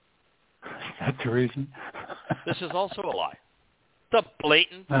 That's the reason. This is also a lie. It's a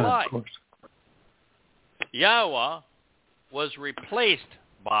blatant lie. Of course. Yahweh was replaced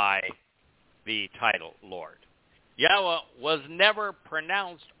by the title Lord. Yahweh was never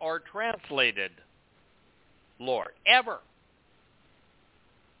pronounced or translated Lord, ever.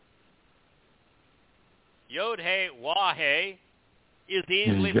 Yod-He-Wah-He is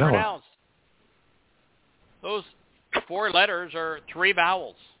easily pronounced. Those four letters are three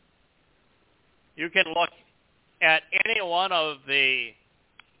vowels. You can look at any one of the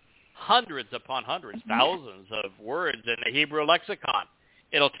hundreds upon hundreds, thousands of words in the Hebrew lexicon.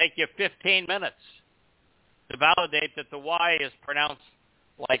 It'll take you 15 minutes to validate that the Y is pronounced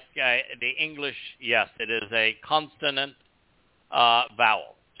like the English. Yes, it is a consonant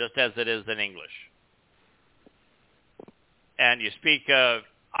vowel, just as it is in English. And you speak of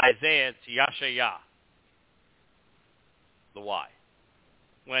Isaiah, it's Yashayah, the Y.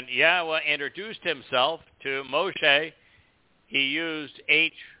 When Yahweh introduced himself to Moshe, he used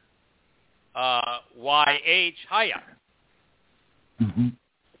H-Y-H, Haya. Mm-hmm.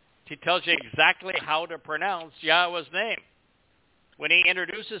 He tells you exactly how to pronounce Yahweh's name. When he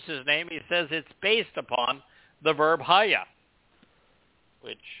introduces his name, he says it's based upon the verb Haya,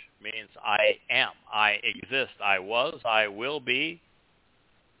 which means I am, I exist, I was, I will be,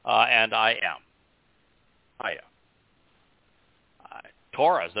 and I am. Haya.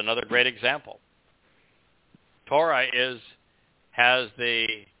 Torah is another great example. Torah has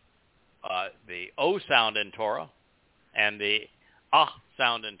the O sound in Torah, and the Ah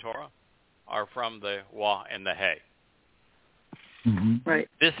sound in Torah are from the Wa and the Hey. Mm-hmm. Right.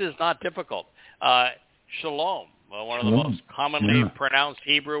 This is not difficult. Shalom, one of the most commonly pronounced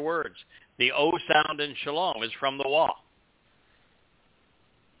Hebrew words. The O sound in Shalom is from the Wa.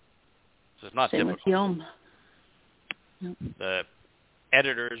 This is not Same difficult. with Yom. Yep. The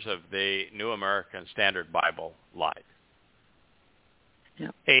editors of the New American Standard Bible lied.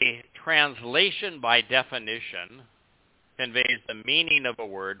 Yep. A translation by definition conveys the meaning of a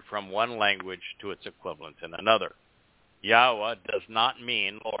word from one language to its equivalent in another. Yahweh does not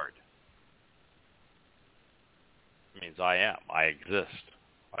mean Lord. It means I am, I exist,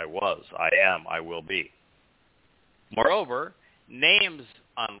 I was, I am, I will be. Moreover, names,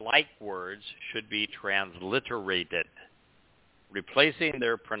 unlike words, should be transliterated, replacing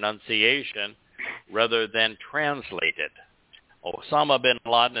their pronunciation rather than translated. Osama bin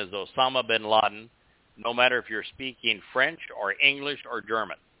Laden is Osama bin Laden, no matter if you're speaking French or English or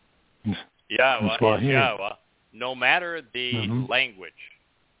German. Yahweh is Yahweh, no matter the language.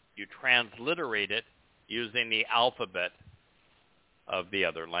 You transliterate it using the alphabet of the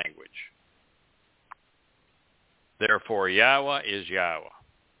other language. Therefore, Yahweh is Yahweh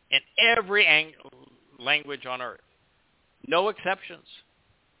in every language on earth. No exceptions.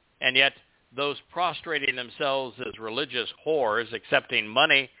 And yet, those prostrating themselves as religious whores, accepting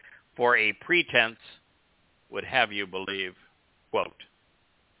money for a pretense, would have you believe, quote,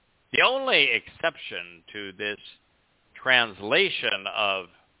 the only exception to this translation of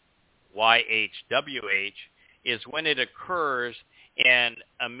YHWH is when it occurs in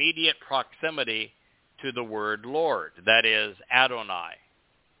immediate proximity to the word Lord, that is, Adonai.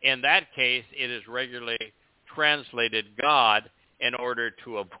 In that case, it is regularly translated God in order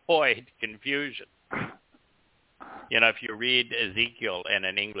to avoid confusion. You know, if you read Ezekiel in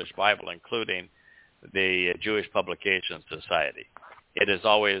an English Bible, including the Jewish Publication Society, it is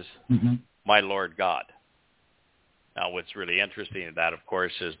always my Lord God. Now, what's really interesting in that, of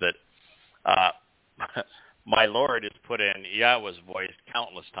course, is that my Lord is put in Yahweh's voice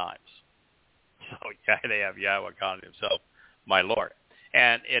countless times. So they have Yahweh calling himself my Lord.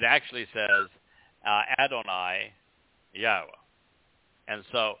 And it actually says Adonai Yahweh. And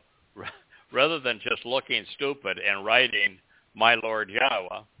so rather than just looking stupid and writing my Lord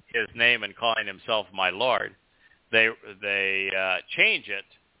Yahweh, his name, and calling himself my Lord, they change it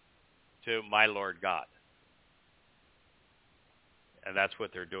to my Lord God. And that's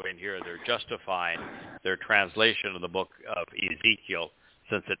what they're doing here. They're justifying their translation of the book of Ezekiel,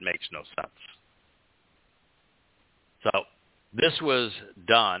 since it makes no sense. So this was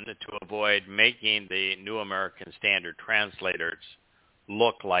done to avoid making the New American Standard translators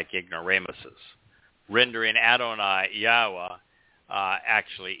look like ignoramuses, rendering Adonai Yahweh,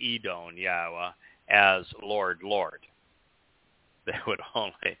 actually Edon Yahweh, as Lord, Lord. They would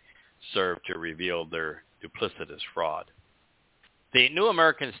only serve to reveal their duplicitous fraud. The New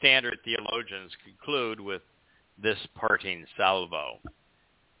American Standard theologians conclude with this parting salvo.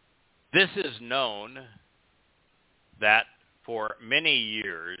 This is known that for many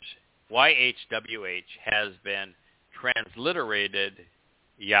years, YHWH has been transliterated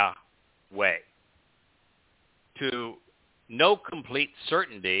Yahweh. To no complete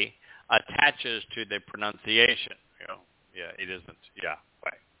certainty attaches to the pronunciation. It isn't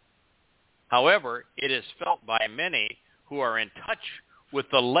Yahweh. However, it is felt by many who are in touch with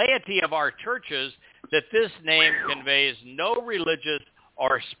the laity of our churches that this name conveys no religious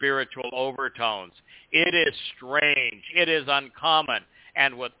or spiritual overtones. It is strange, it is uncommon,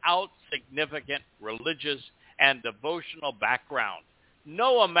 and without significant religious and devotional background.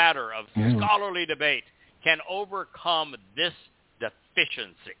 No matter of scholarly debate can overcome this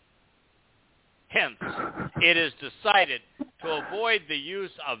deficiency. Hence, it is decided to avoid the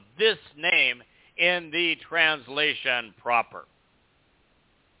use of this name in the translation proper.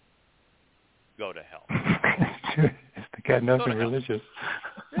 Go to hell. It's got nothing religious.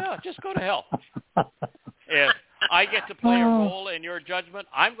 Yeah, just go to hell. If I get to play a role in your judgment,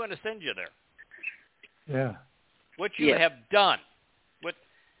 I'm going to send you there. Yeah. What you have done, what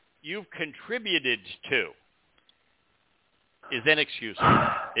you've contributed to, is inexcusable.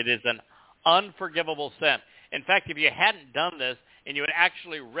 It is an unforgivable sin. In fact, if you hadn't done this and you had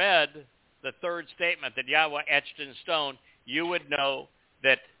actually read the third statement that Yahweh etched in stone, you would know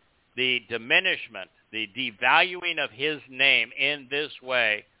that the diminishment, the devaluing of his name in this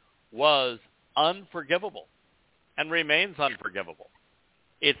way was unforgivable and remains unforgivable.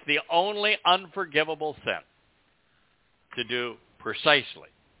 It's the only unforgivable sin to do precisely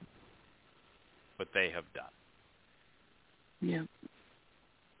what they have done. Yeah.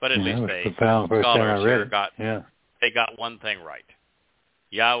 But at least the scholars here they got one thing right.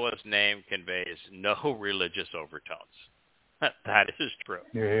 Yahweh's name conveys no religious overtones. That is true.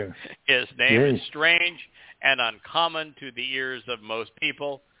 Yeah. His name is strange and uncommon to the ears of most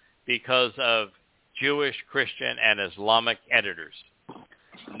people because of Jewish, Christian, and Islamic editors.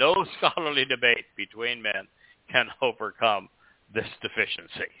 No scholarly debate between men can overcome this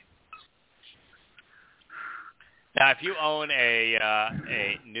deficiency. Now, if you own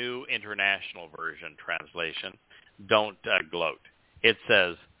a New International Version translation, don't gloat. It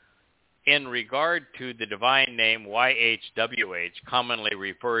says, in regard to the divine name YHWH, commonly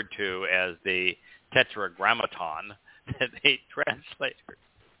referred to as the Tetragrammaton, the translators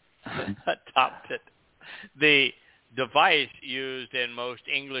adopted the device used in most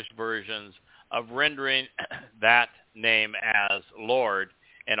English versions of rendering that name as Lord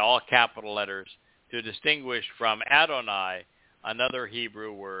in all capital letters to distinguish from Adonai, another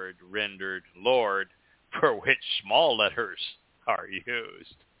Hebrew word rendered Lord, for which small letters are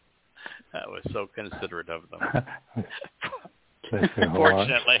used. That was so considerate of them.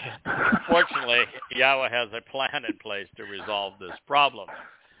 Fortunately, Yahweh has a plan in place to resolve this problem.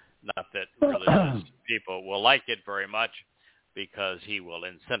 Not that religious people will like it very much, because he will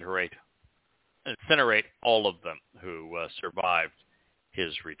incinerate all of them who survived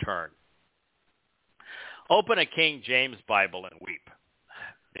his return. Open a King James Bible and weep.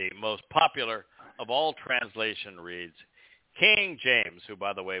 The most popular of all translation reads, King James, who,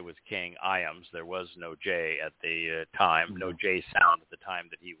 by the way, was King Iams. There was no J at the time, no J sound at the time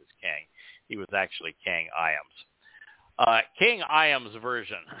that he was king. He was actually King Iams. King Iams'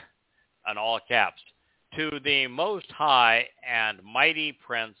 version, in all caps, to the Most High and Mighty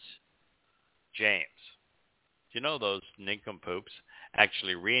Prince James. Do you know those nincompoops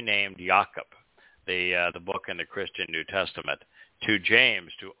actually renamed Jacob, the book in the Christian New Testament, to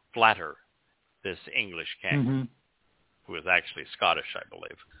James to flatter this English king, who was actually Scottish, I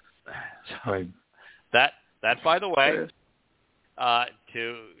believe. So right. That, by the way,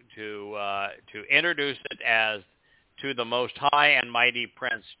 to introduce it as to the Most High and Mighty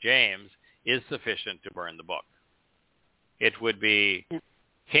Prince James is sufficient to burn the book. It would be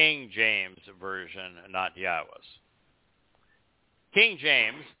King James' version, not Yahweh's. King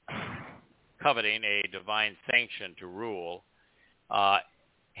James, coveting a divine sanction to rule,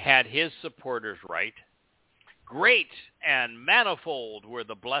 had his supporters right. Great and manifold were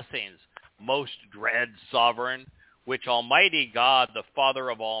the blessings, most dread sovereign, which Almighty God, the Father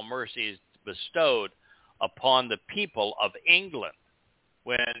of all mercies, bestowed upon the people of England,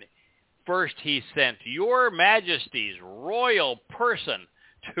 when first he sent your Majesty's royal person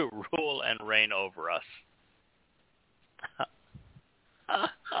to rule and reign over us.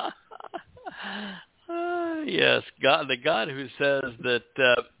 Yes, God, the God who says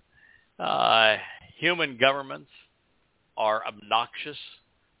that human governments are obnoxious.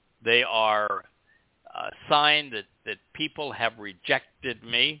 They are a sign that people have rejected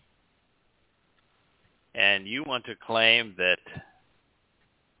me. And you want to claim that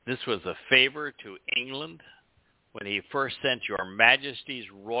this was a favor to England when he first sent your Majesty's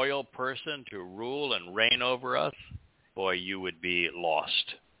royal person to rule and reign over us? Boy, you would be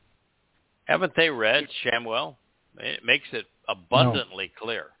lost. Haven't they read Shamuel? It makes it abundantly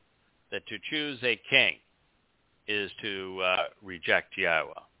clear that to choose a king is to reject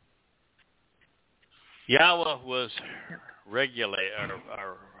Yahweh. Yahweh was regulated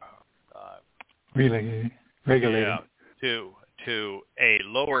to a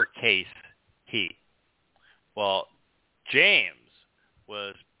lowercase he. Well, James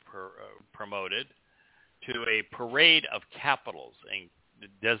was promoted to a parade of capitals in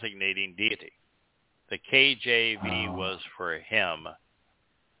designating deity. The KJV was for him,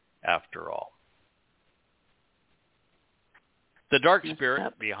 after all. The dark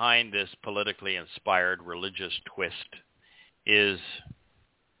spirit behind this politically inspired religious twist is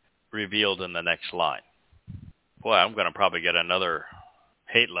revealed in the next line. Boy, I'm going to probably get another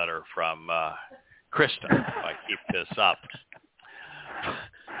hate letter from Krista if I keep this up.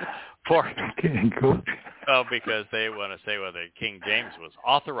 Because they want to say whether King James was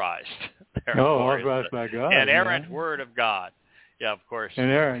authorized. Authorized by God. Inerrant word of God. Yeah, of course.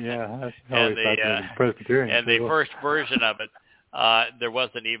 Inerrant, yeah. That's always Presbyterian. And the first version of it, there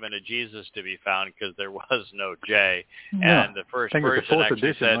wasn't even a Jesus to be found because there was no J. No, and the first version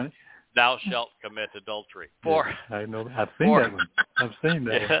actually said, "Thou shalt commit adultery." I know. I've seen that one. I've seen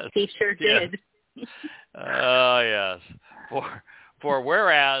that one. He sure did. Oh, yes. For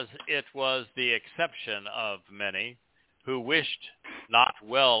whereas it was the exception of many who wished not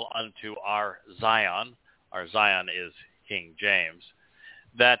well unto our Zion is King James,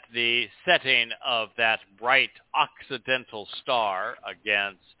 that the setting of that bright occidental star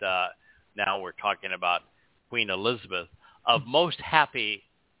against, now we're talking about Queen Elizabeth, of most happy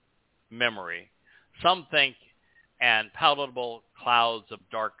memory, some think, and palatable clouds of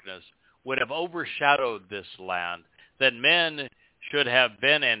darkness would have overshadowed this land, that men should have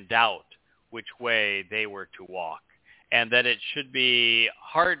been in doubt which way they were to walk, and that it should be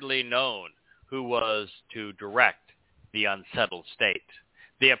hardly known who was to direct the unsettled state.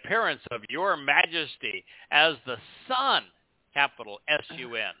 The appearance of your majesty as the sun, capital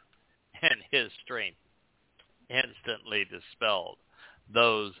S-U-N, and his strength instantly dispelled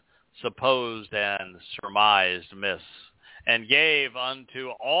those supposed and surmised myths, and gave unto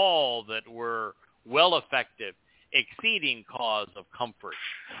all that were well effective exceeding cause of comfort,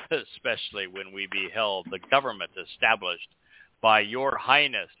 especially when we beheld the government established by your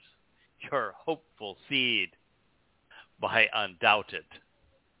highness, your hopeful seed, by undoubted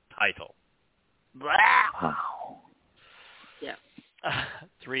title. Wow. Yeah.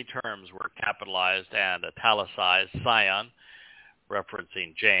 3 terms were capitalized and italicized: Sion,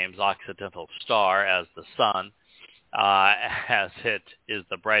 referencing James, occidental star as the sun, as it is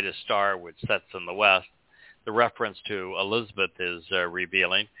the brightest star which sets in the west. The reference to Elizabeth is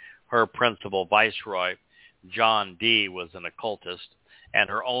revealing. Her principal viceroy, John D., was an occultist, and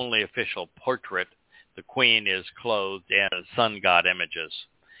her only official portrait, the queen, is clothed in sun god images.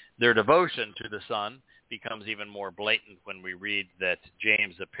 Their devotion to the sun becomes even more blatant when we read that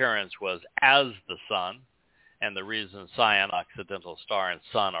James' appearance was as the sun, and the reason Sion, occidental star, and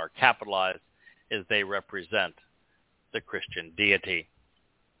sun are capitalized is they represent the Christian deity.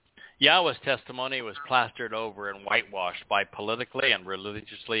 Yahweh's testimony was plastered over and whitewashed by politically and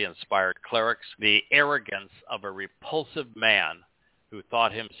religiously inspired clerics, the arrogance of a repulsive man who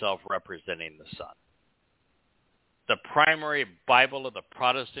thought himself representing the sun. The primary Bible of the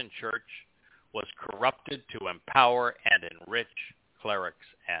Protestant Church was corrupted to empower and enrich clerics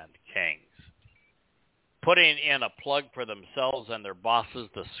and kings. Putting in a plug for themselves and their bosses,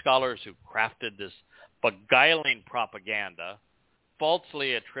 the scholars who crafted this beguiling propaganda,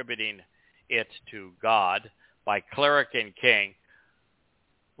 falsely attributing it to God by cleric and king,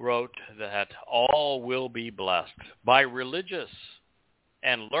 wrote that all will be blessed by religious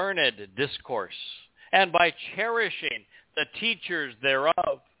and learned discourse, and by cherishing the teachers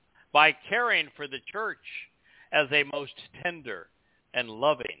thereof, by caring for the church as a most tender and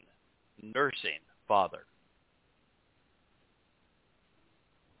loving nursing father.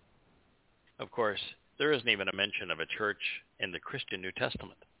 Of course, there isn't even a mention of a church in the Christian New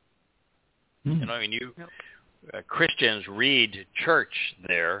Testament. You know, when you Christians read church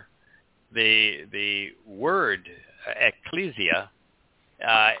there, the word ecclesia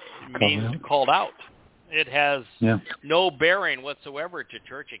means called out. It has no bearing whatsoever to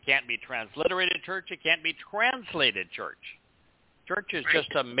church. It can't be transliterated church. It can't be translated church. Church is just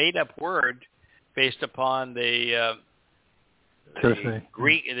a made-up word based upon the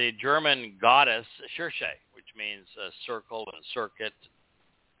Greek, the German goddess Circe, which means circle and circuit,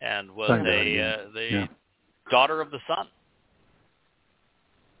 and was the daughter of the sun.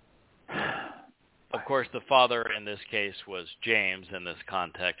 Of course, the father in this case was James in this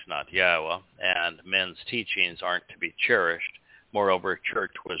context, not Yahweh, and men's teachings aren't to be cherished. Moreover,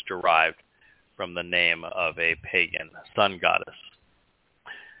 church was derived from the name of a pagan sun goddess.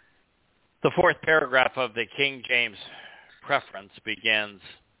 The 4th paragraph of the King James preference begins,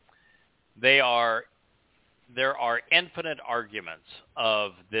 there are infinite arguments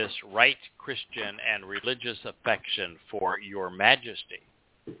of this right Christian and religious affection for your majesty.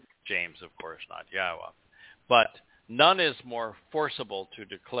 James, of course, not Yahweh. But none is more forcible to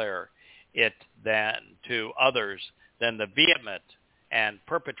declare it than to others than the vehement and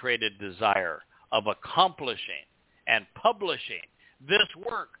perpetrated desire of accomplishing and publishing this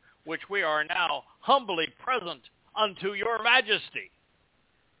work which we are now humbly present unto your majesty.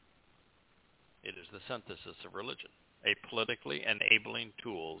 It is the synthesis of religion, a politically enabling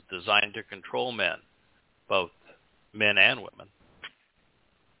tool designed to control men, both men and women.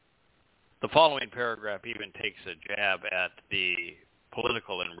 The following paragraph even takes a jab at the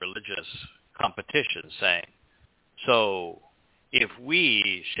political and religious competition, saying, so if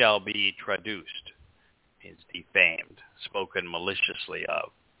we shall be traduced, means defamed, spoken maliciously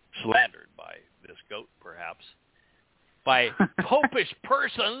of, slandered by this goat perhaps, by popish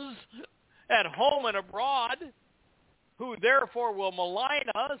persons at home and abroad, who therefore will malign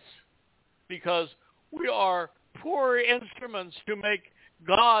us because we are poor instruments to make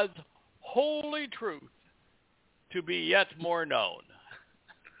God's holy truth to be yet more known.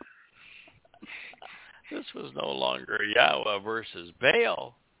 This was no longer Yahweh versus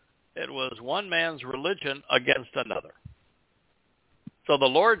Baal. It was one man's religion against another. So the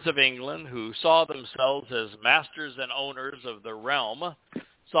lords of England, who saw themselves as masters and owners of the realm,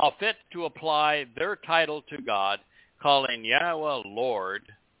 saw fit to apply their title to God, calling Yahweh Lord,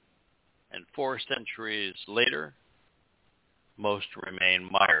 and 4 centuries later, most remain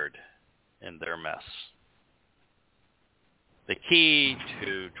mired in their mess. The key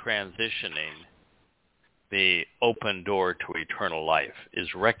to transitioning the open door to eternal life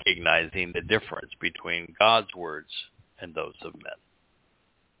is recognizing the difference between God's words and those of men.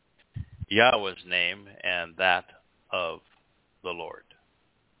 Yahweh's name and that of the Lord.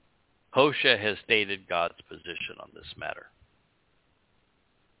 Hosea has stated God's position on this matter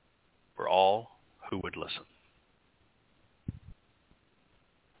for all who would listen.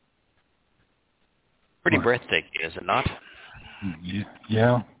 Pretty breathtaking, is it not?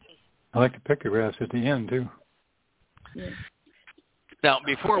 Yeah. I like the pictographs at the end, too. Yeah. Now,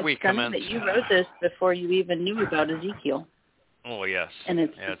 before we commence... that you wrote this before you even knew about Ezekiel. Oh, yes. And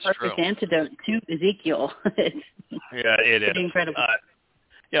it's the perfect antidote to Ezekiel. It is. Incredible.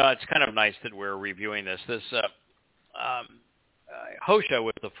 It's kind of nice that we're reviewing this. Hosea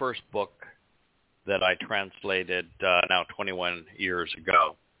was the first book that I translated now 21 years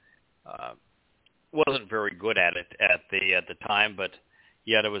ago. Wasn't very good at it at the time, but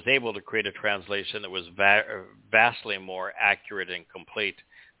yet I was able to create a translation that was vastly more accurate and complete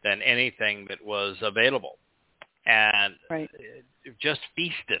than anything that was available. And it just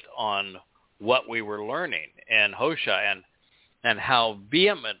feasted on what we were learning in Hosea and how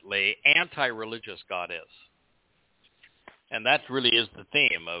vehemently anti-religious God is. And that really is the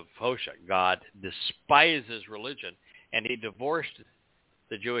theme of Hosea. God despises religion, and he divorced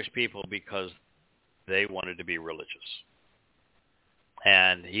the Jewish people because they wanted to be religious.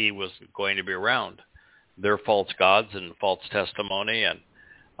 And he was going to be around their false gods and false testimony and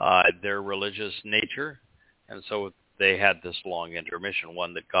their religious nature. And so they had this long intermission,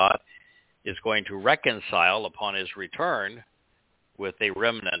 one that God is going to reconcile upon his return with a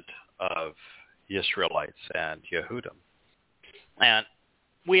remnant of Israelites and Yehudim. And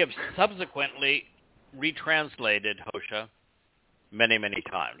we have subsequently retranslated Hosea many, many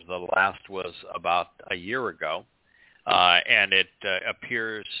times. The last was about a year ago, and it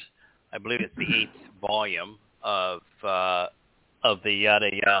appears, I believe it's the 8th volume of the Yada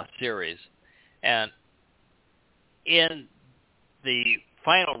Yahowah series. And in the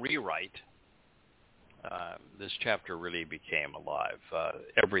final rewrite, this chapter really became alive.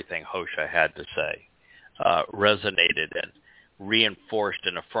 Everything Hosea had to say resonated and reinforced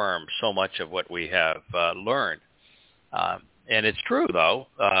and affirmed so much of what we have learned. And it's true, though,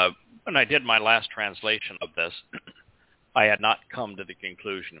 when I did my last translation of this, I had not come to the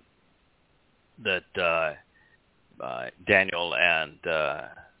conclusion that Daniel and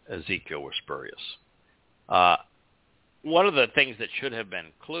Ezekiel were spurious. One of the things that should have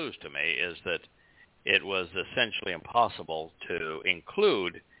been clues to me is that it was essentially impossible to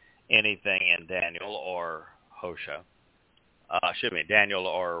include anything in Daniel or Hosea, Daniel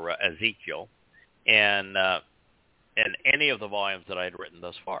or Ezekiel, in any of the volumes that I had written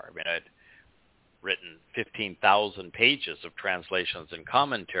thus far. I mean, I'd written 15,000 pages of translations and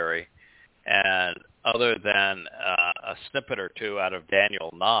commentary, and other than a snippet or two out of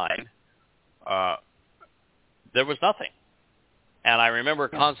Daniel 9, there was nothing. And I remember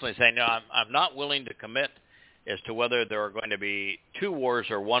constantly saying, no, I'm not willing to commit as to whether there are going to be 2 wars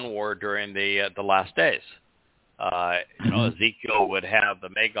or 1 war during the last days. Ezekiel would have the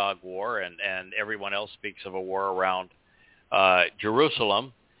Magog War, and everyone else speaks of a war around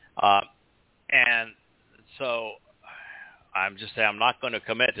Jerusalem. And so I'm just saying I'm not going to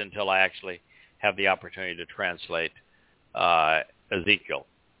commit until I actually have the opportunity to translate Ezekiel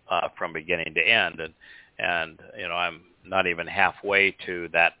from beginning to end. And I'm not even halfway to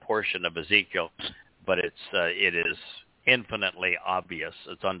that portion of Ezekiel, but it is infinitely obvious.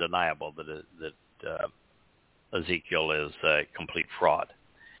 It's undeniable that Ezekiel is a complete fraud.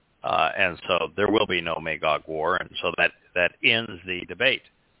 And so there will be no Magog War, and so that ends the debate.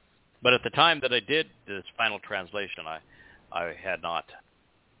 But at the time that I did this final translation, I had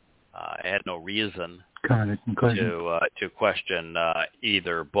no reason to question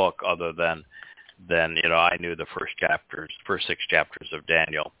either book other than I knew the first 6 chapters of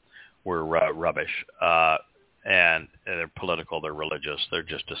Daniel were rubbish, and they're political, they're religious, they're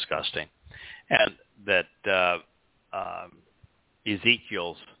just disgusting, and that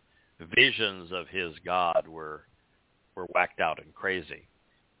Ezekiel's visions of his God were whacked out and crazy.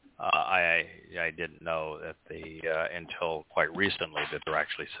 I didn't know that until quite recently that they're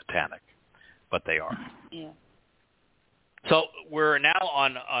actually satanic, but they are. Yeah. So we're now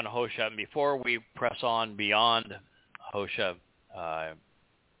on Hosha. And before we press on beyond Hosha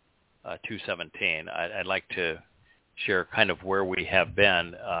 2:17, I'd like to share kind of where we have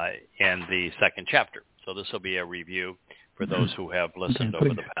been in the second chapter. So this will be a review for those who have listened over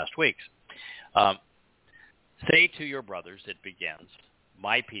the past weeks. Say to your brothers, it begins,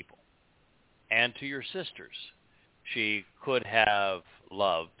 my people, and to your sisters, she could have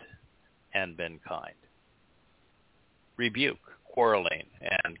loved and been kind. Rebuke, quarreling,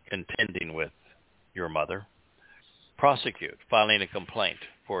 and contending with your mother. Prosecute, filing a complaint,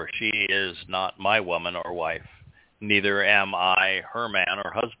 for she is not my woman or wife, neither am I her man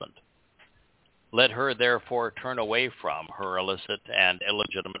or husband. Let her therefore turn away from her illicit and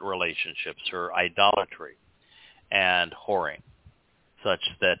illegitimate relationships, her idolatry and whoring, such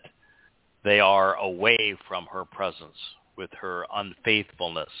that they are away from her presence with her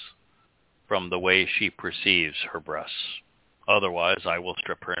unfaithfulness from the way she perceives her breasts. Otherwise, I will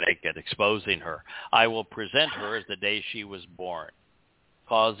strip her naked, exposing her. I will present her as the day she was born,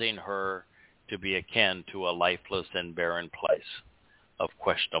 causing her to be akin to a lifeless and barren place of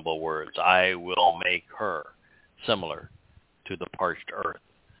questionable words. I will make her similar to the parched earth,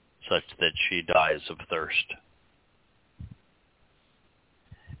 such that she dies of thirst.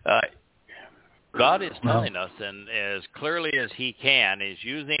 God is telling us, and as clearly as he can, is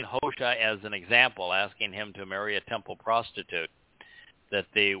using Hosha as an example, asking him to marry a temple prostitute, that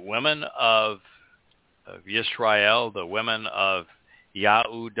the women of Yisrael, the women of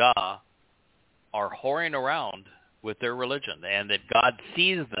Yahudah, are whoring around with their religion, and that God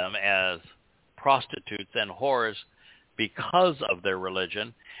sees them as prostitutes and whores because of their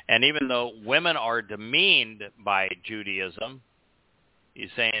religion. And even though women are demeaned by Judaism, he's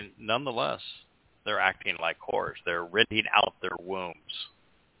saying, nonetheless, they're acting like whores. They're renting out their wombs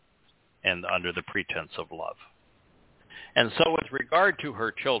and under the pretense of love. And so with regard to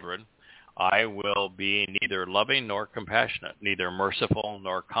her children, I will be neither loving nor compassionate, neither merciful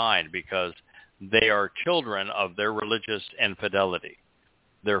nor kind, because they are children of their religious infidelity,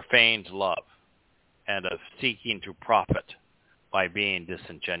 their feigned love, and of seeking to profit by being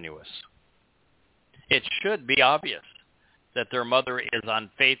disingenuous. It should be obvious that their mother is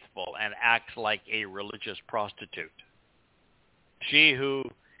unfaithful and acts like a religious prostitute. She who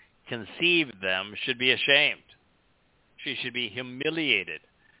conceived them should be ashamed. She should be humiliated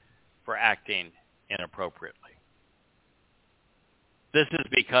for acting inappropriately. This is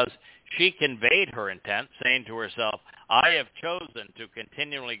because she conveyed her intent, saying to herself, I have chosen to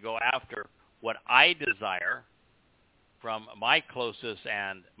continually go after what I desire from my closest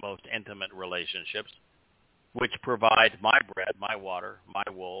and most intimate relationships, which provide my bread, my water, my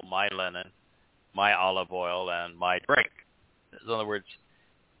wool, my linen, my olive oil, and my drink. In other words,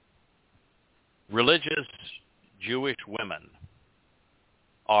 religious Jewish women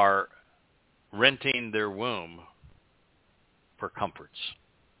are renting their womb for comforts,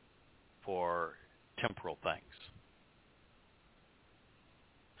 for temporal things.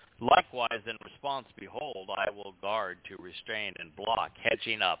 Likewise, in response, behold, I will guard to restrain and block,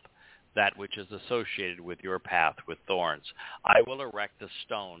 hedging up that which is associated with your path with thorns. I will erect a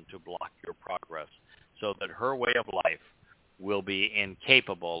stone to block your progress, so that her way of life will be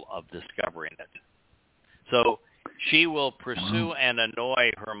incapable of discovering it. So she will pursue and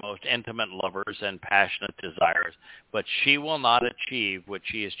annoy her most intimate lovers and passionate desires, but she will not achieve what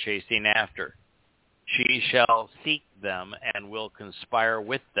she is chasing after. She shall seek them and will conspire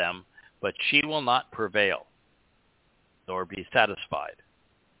with them, but she will not prevail, nor be satisfied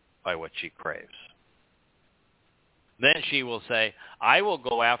by what she craves. Then she will say, I will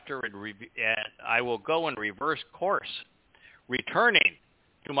go after and I will go in reverse course, returning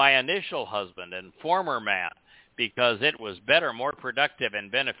to my initial husband and former man, because it was better, more productive,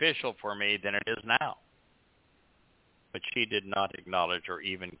 and beneficial for me than it is now. But she did not acknowledge or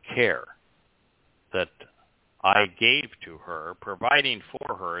even care that I gave to her, providing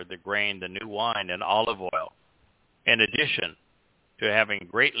for her the grain, the new wine, and olive oil, in addition to having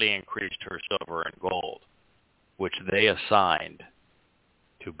greatly increased her silver and gold, which they assigned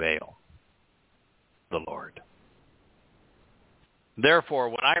to Baal, the Lord. Therefore,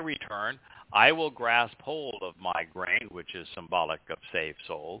 when I return, I will grasp hold of my grain, which is symbolic of saved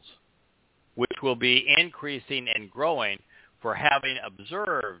souls, which will be increasing and growing for having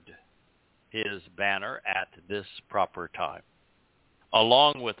observed his banner at this proper time,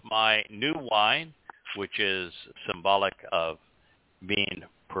 along with my new wine, which is symbolic of being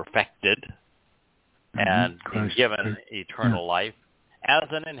perfected and given eternal life, as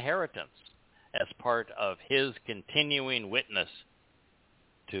an inheritance, as part of his continuing witness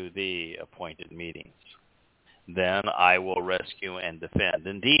to the appointed meetings. Then I will rescue and defend,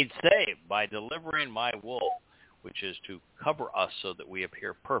 indeed save, by delivering my wool, which is to cover us so that we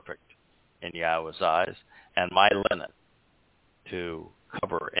appear perfect in Yahweh's eyes, and my linen to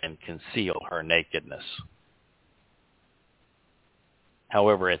cover and conceal her nakedness.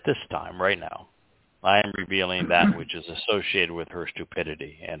 However, at this time, right now, I am revealing that which is associated with her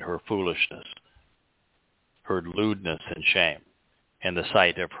stupidity and her foolishness, her lewdness and shame, in the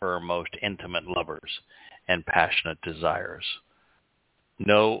sight of her most intimate lovers and passionate desires.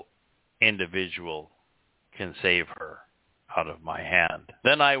 No individual can save her out of my hand.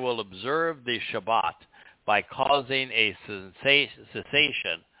 Then I will observe the Shabbat by causing a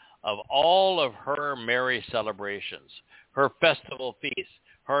cessation of all of her merry celebrations, her festival feasts,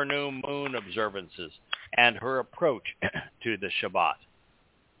 her new moon observances, and her approach to the Shabbat,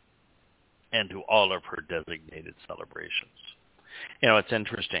 and to all of her designated celebrations. You know, it's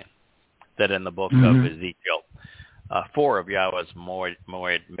interesting that in the book of Ezekiel, 4 of Yahweh's Moed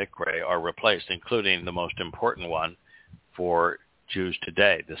Mikre are replaced, including the most important one for Jews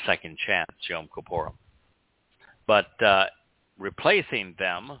today, the second chance, Yom Kippurim. But replacing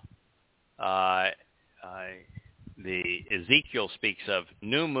them, the Ezekiel speaks of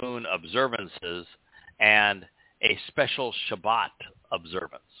new moon observances and a special Shabbat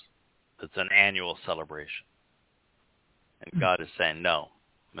observance. It's an annual celebration. And God is saying, no,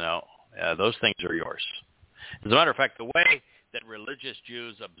 those things are yours. As a matter of fact, the way that religious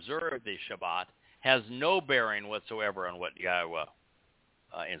Jews observe the Shabbat has no bearing whatsoever on what Yahweh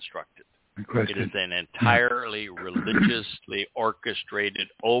instructed. It is an entirely religiously orchestrated,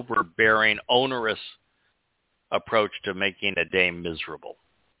 overbearing, onerous approach to making a day miserable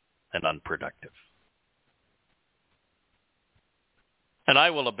and unproductive. And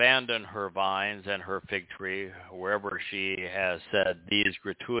I will abandon her vines and her fig tree wherever she has said, these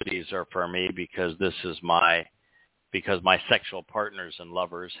gratuities are for me because my sexual partners and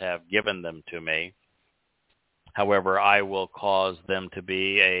lovers have given them to me. However, I will cause them to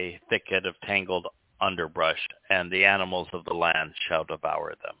be a thicket of tangled underbrush, and the animals of the land shall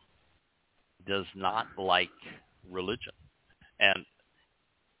devour them. Does not like religion. And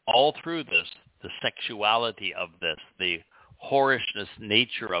all through this, the sexuality of this, the whorishness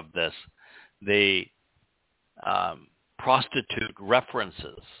nature of this, the prostitute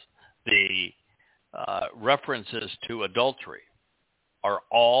references, the references to adultery are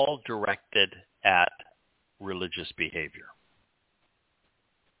all directed at religious behavior.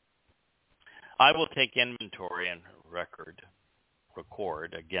 I will take inventory and record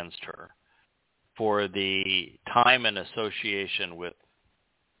against her for the time and association with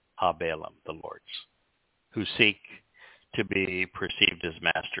Ha-Balaam, the lords, who seek to be perceived as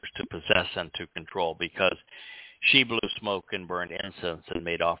masters, to possess and to control, because she blew smoke and burned incense and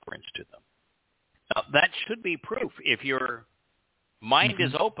made offerings to them. Now, that should be proof. If your mind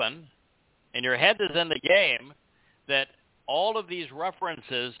is open and your head is in the game, that all of these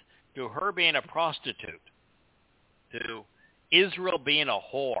references to her being a prostitute, to Israel being a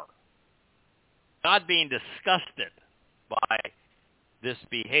whore, God being disgusted by this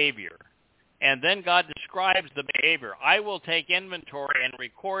behavior, and then God describes the behavior. I will take inventory and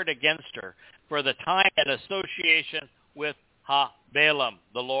record against her for the time and association with Ha-Balaam,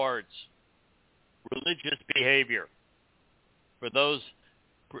 the Lord's religious behavior, for those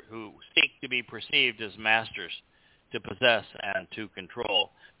who seek to be perceived as masters, to possess and to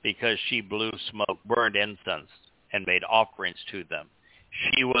control, because she blew smoke, burned incense, and made offerings to them.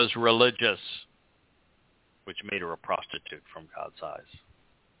 She was religious, which made her a prostitute from God's eyes.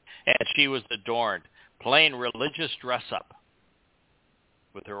 And she was adorned, plain religious dress-up,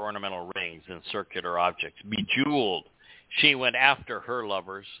 with her ornamental rings and circular objects. Bejeweled, she went after her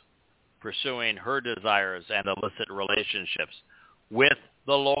lovers, pursuing her desires and illicit relationships with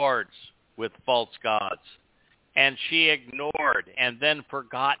the lords, with false gods. And she ignored and then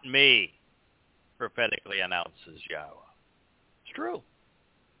forgot me, prophetically announces Yahweh. It's true.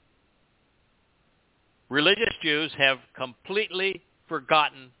 Religious Jews have completely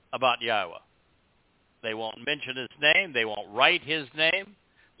forgotten about Yahweh. They won't mention his name. They won't write his name.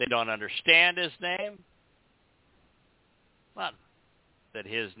 They don't understand his name. Not that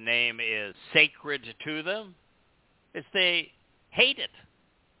his name is sacred to them. It's they hate it.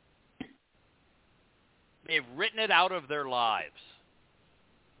 They've written it out of their lives.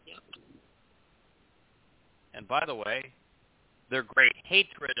 And by the way, their great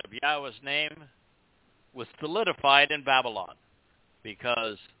hatred of Yahweh's name was solidified in Babylon,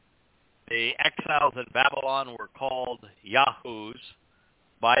 because the exiles in Babylon were called Yahuds,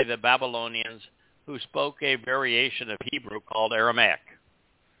 by the Babylonians who spoke a variation of Hebrew called Aramaic.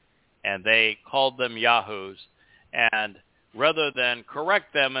 And they called them Yahuds. And rather than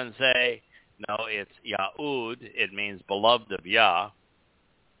correct them and say, no, it's Yahud, it means beloved of Yah,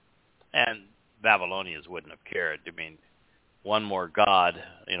 and Babylonians wouldn't have cared. I mean, one more god,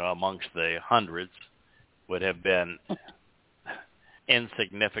 amongst the hundreds would have been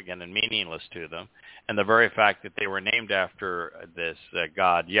insignificant and meaningless to them. And the very fact that they were named after this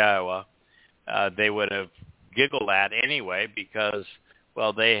god, Yahowah, they would have giggled at anyway because,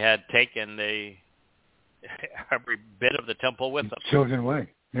 well, they had taken every bit of the temple with them. Chosen away,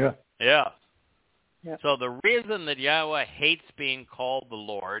 yeah. Yeah. Yep. So the reason that Yahweh hates being called the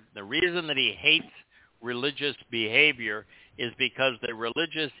Lord, the reason that he hates religious behavior is because the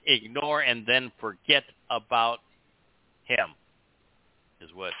religious ignore and then forget about him, is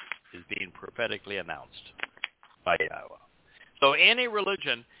what is being prophetically announced by Yahweh. So any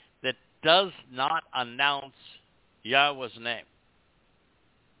religion that does not announce Yahweh's name,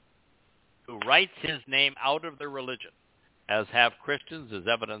 who writes his name out of their religion, as have Christians, as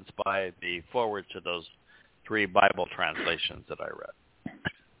evidenced by the forward to those 3 Bible translations that I read.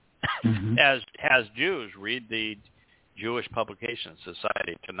 Mm-hmm. As Jews, read the Jewish Publication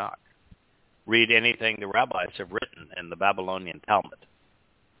Society Tanakh. Read anything the rabbis have written in the Babylonian Talmud.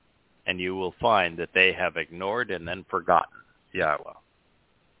 And you will find that they have ignored and then forgotten Yahweh.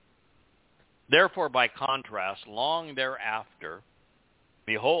 Therefore, by contrast, long thereafter,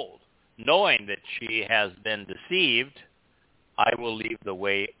 behold, knowing that she has been deceived, I will leave the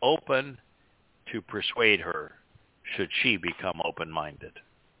way open to persuade her, should she become open-minded.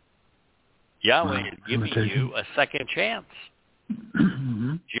 Yahweh is giving you a second chance.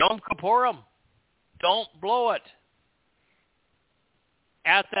 Mm-hmm. Yom Kippurim. Don't blow it.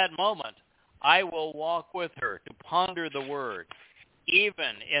 At that moment, I will walk with her to ponder the word,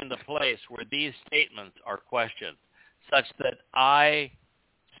 even in the place where these statements are questioned, such that I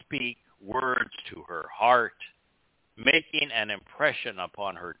speak words to her heart, making an impression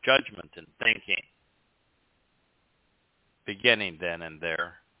upon her judgment and thinking. Beginning then and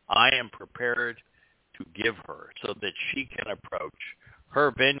there, I am prepared to give her so that she can approach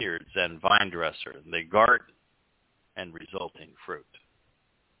her vineyards and vine dresser, the garden and resulting fruit.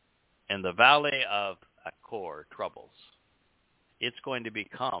 In the valley of Achor troubles, it's going to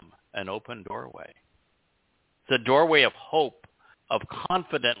become an open doorway. It's a doorway of hope, of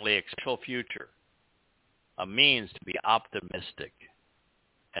confidently expectful future, a means to be optimistic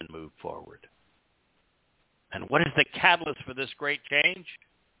and move forward. And what is the catalyst for this great change?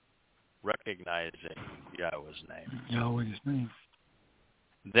 Recognizing Yahweh's name. Yahweh's name.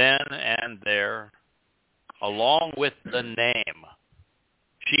 Then and there, along with the name,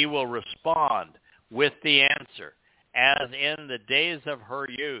 she will respond with the answer, as in the days of her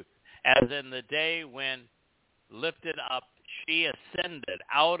youth, as in the day when lifted up she ascended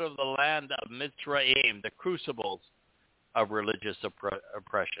out of the land of Mitzrayim, the crucibles of religious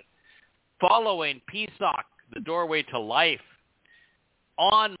oppression. Following Pesach, the doorway to life,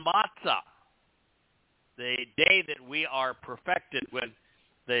 on Matzah, the day that we are perfected when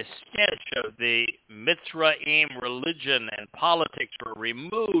the stench of the Mitzrayim religion and politics were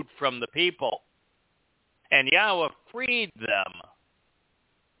removed from the people, and Yahweh freed them.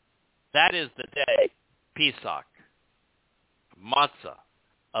 That is the day, Pesach, Matzah,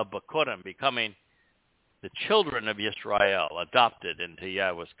 of Bakurim, becoming the children of Israel, adopted into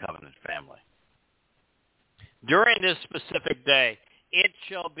Yahweh's covenant family. During this specific day, it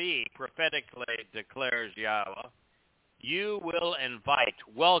shall be, prophetically declares Yahweh, you will invite,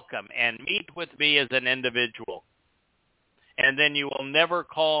 welcome, and meet with me as an individual. And then you will never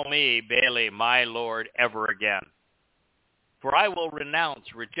call me, Baali, my Lord, ever again. For I will renounce,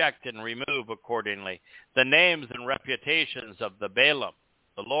 reject, and remove accordingly the names and reputations of the Baalim,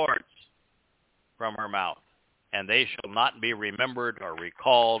 the lords, from her mouth. And they shall not be remembered or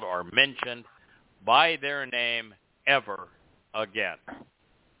recalled or mentioned by their name ever again.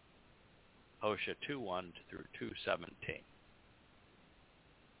 Hosea 2:1 through 2:17.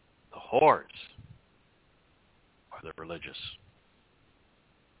 The whores are the religious.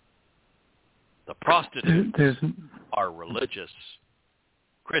 The prostitutes are religious.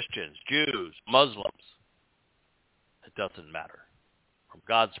 Christians, Jews, Muslims. It doesn't matter. From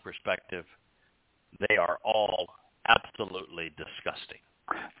God's perspective, they are all absolutely disgusting.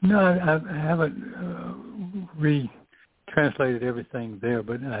 No, I haven't retranslated everything there,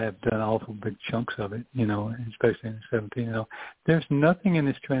 but I have done awful big chunks of it, especially in 17. There's nothing in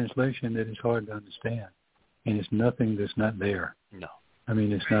this translation that is hard to understand, and it's nothing that's not there. No. I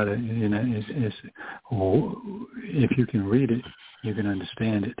mean, it's not if you can read it, you can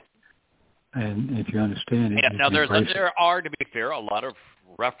understand it. And if you understand it, now there are, to be fair, a lot of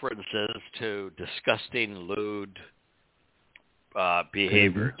references to disgusting, lewd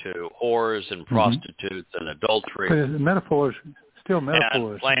behavior, to whores and prostitutes and adultery. But metaphors, still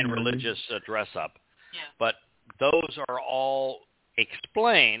metaphors. And plain religious dress-up. Yeah. But those are all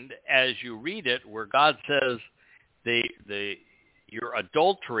explained as you read it, where God says your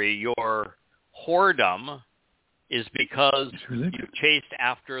adultery, your whoredom, is because you've chased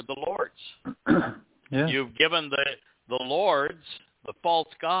after the lords. Yeah. You've given the lords, the false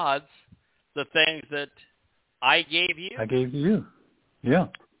gods, the things that I gave you. I gave you. Yeah.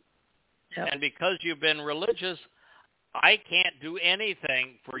 And because you've been religious, I can't do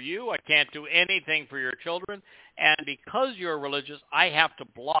anything for you. I can't do anything for your children. And because you're religious, I have to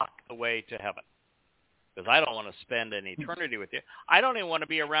block the way to heaven. Because I don't want to spend an eternity with you. I don't even want to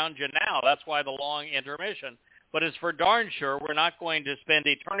be around you now. That's why the long intermission. But it's for darn sure we're not going to spend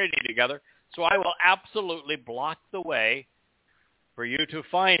eternity together. So I will absolutely block the way for you to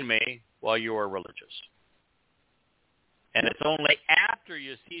find me while you are religious. And it's only after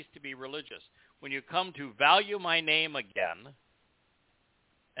you cease to be religious, when you come to value my name again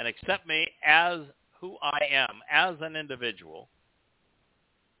and accept me as who I am, as an individual,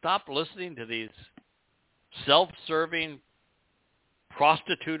 stop listening to these self-serving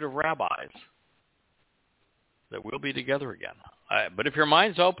prostitute of rabbis, that we'll be together again. But if your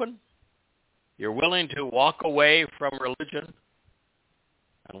mind's open, you're willing to walk away from religion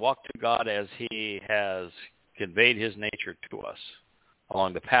and walk to God as he has conveyed his nature to us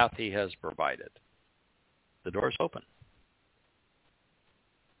along the path he has provided, the door's open.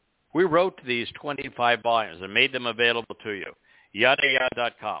 We wrote these 25 volumes and made them available to you.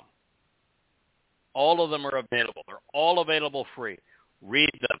 YadaYah.com. All of them are available. They're all available free.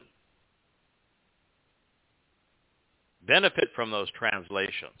 Read them. Benefit from those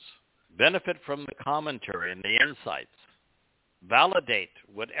translations. Benefit from the commentary and the insights. Validate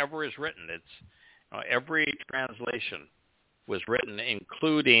whatever is written. It's every translation was written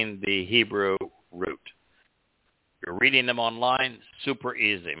including the Hebrew root. You're reading them online, super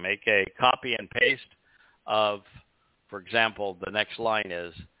easy. Make a copy and paste of, for example, the next line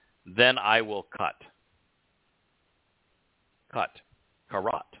is, then I will cut. Cut.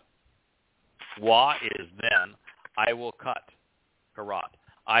 Karat. Wa is then, I will cut. Karat.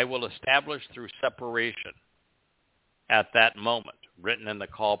 I will establish through separation at that moment, written in the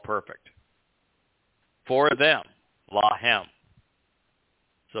call perfect. For them, lahem,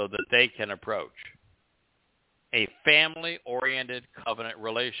 so that they can approach a family-oriented covenant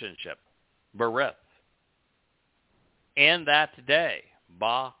relationship, berith, in that day,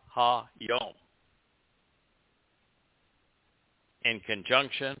 ba-ha-yom, in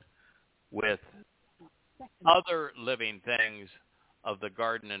conjunction with other living things of the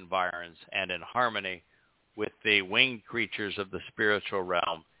garden environs and in harmony with the winged creatures of the spiritual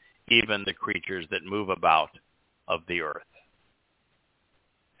realm, even the creatures that move about of the earth.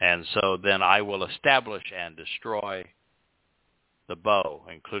 And so then I will establish and destroy the bow,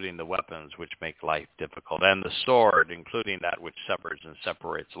 including the weapons which make life difficult, and the sword, including that which severs and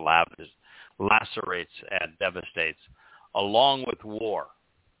separates, lacerates and devastates, along with war,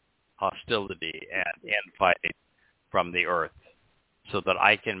 hostility, and infighting from the earth, so that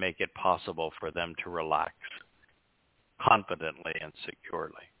I can make it possible for them to relax confidently and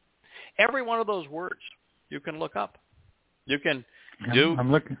securely. Every one of those words you can look up. You can do,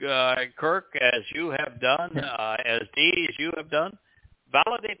 Kirk, as you have done, as Dee, as you have done.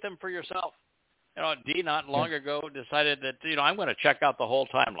 Validate them for yourself. Dee not long ago decided that, I'm going to check out the whole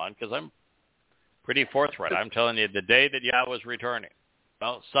timeline because I'm pretty forthright. I'm telling you, the day that Yah was returning,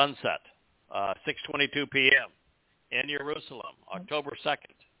 sunset, 6:22 p.m. in Jerusalem, October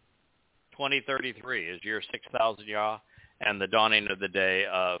 2nd, 2033 is year 6,000 Yah and the dawning of the day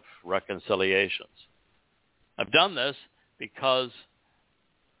of reconciliations. I've done this because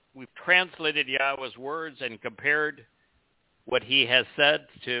we've translated Yahweh's words and compared what he has said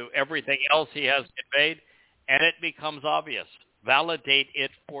to everything else he has conveyed, and it becomes obvious. Validate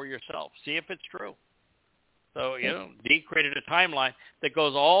it for yourself. See if it's true. So, Dee created a timeline that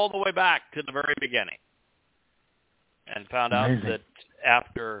goes all the way back to the very beginning and found out that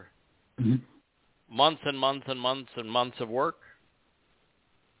after months and months and months and months of work,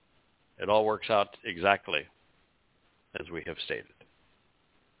 it all works out exactly as we have stated.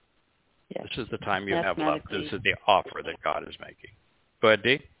 Yes. This is the time you have left. This is the offer that God is making. Go ahead,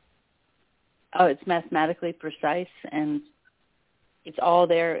 Dee. Oh, it's mathematically precise, and it's all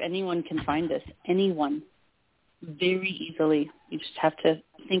there. Anyone can find this. Anyone. very easily. You just have to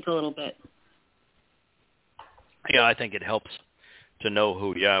think a little bit. Yeah, I think it helps to know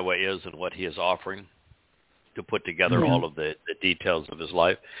who Yahweh is and what he is offering, to put together all of the details of his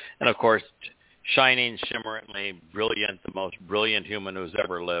life. And, of course, shining, shimmeringly brilliant, the most brilliant human who's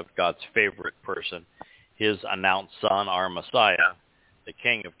ever lived, God's favorite person, his announced son, our Messiah, the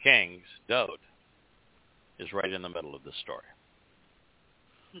King of Kings, Dode, is right in the middle of the story.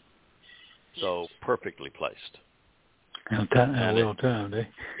 So perfectly placed. Well timed, eh?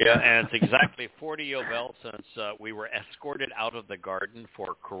 Yeah, and it's exactly 40 Yobel since we were escorted out of the garden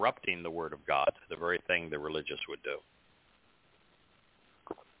for corrupting the Word of God, the very thing the religious would do.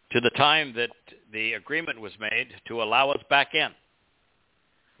 To the time that the agreement was made to allow us back in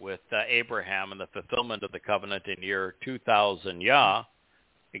with Abraham and the fulfillment of the covenant in year 2000 Yah,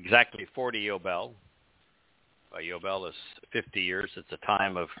 exactly 40 Yobel. A Yobel is 50 years. It's a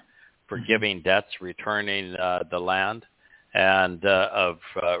time of forgiving debts, returning the land, and of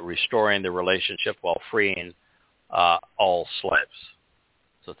restoring the relationship while freeing all slaves.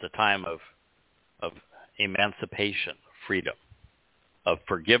 So it's a time of emancipation, freedom, of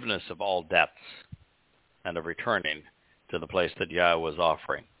forgiveness of all debts, and of returning to the place that Yah was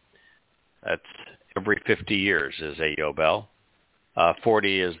offering. That's every 50 years is a Yobel.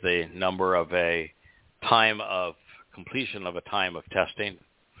 40 is the number of a time of completion of a time of testing.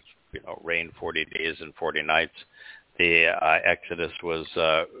 Rained 40 days and 40 nights. The Exodus was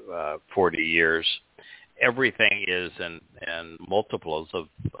 40 years. Everything is in multiples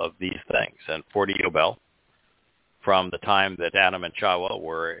of these things. And 40 Yobel, from the time that Adam and Chava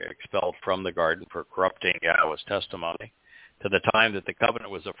were expelled from the garden for corrupting Yahweh's testimony, to the time that the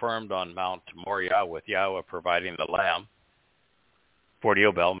covenant was affirmed on Mount Moriah with Yahweh providing the lamb, 40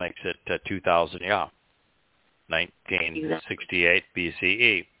 Yobel makes it 2000 Yah, 1968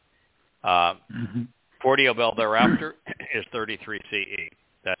 BCE. 40 Yobel thereafter is 33 CE.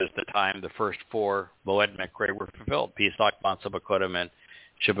 That is the time the first four Moed Mikre were fulfilled, Pesach, Matzah, Bakodim, and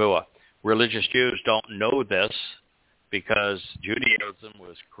Shavuot. Religious Jews don't know this because Judaism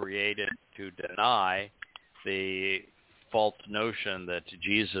was created to deny the false notion that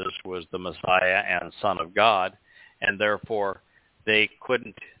Jesus was the Messiah and Son of God, and therefore they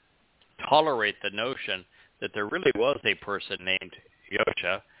couldn't tolerate the notion that there really was a person named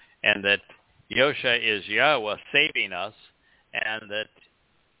Hosea, and that Hosea is Yahweh saving us, and that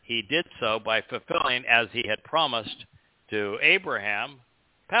he did so by fulfilling, as he had promised to Abraham,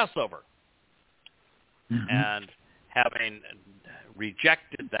 Passover. And having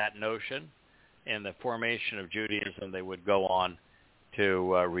rejected that notion in the formation of Judaism, they would go on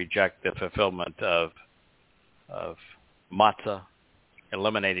to reject the fulfillment of matzah,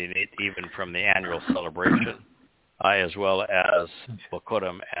 eliminating it even from the annual celebration, as well as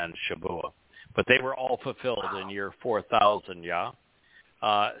Bakodim and Shavuot. But they were all fulfilled in year 4000 Yah,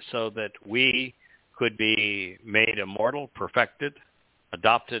 so that we could be made immortal, perfected,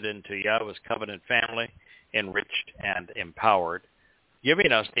 adopted into Yahweh's covenant family, enriched and empowered,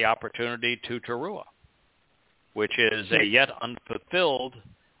 giving us the opportunity to Towrah, which is a yet unfulfilled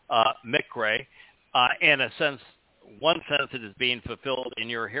mikre. In a sense, one sense it is being fulfilled in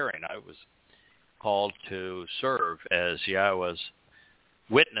your hearing. I was called to serve as Yahweh's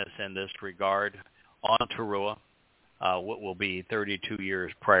witness in this regard on Towrah, what will be 32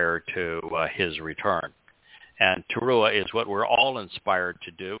 years prior to his return. And Towrah is what we're all inspired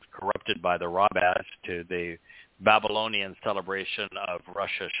to do, corrupted by the Rabbis to the Babylonian celebration of Rosh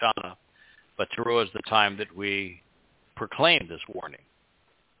Hashanah. But Towrah is the time that we proclaim this warning,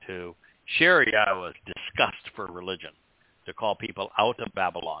 to share Yahweh's disgust for religion, to call people out of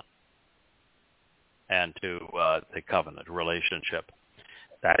Babylon and to the covenant relationship.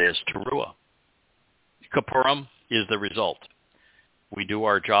 That is Towrah. Kippurim is the result. We do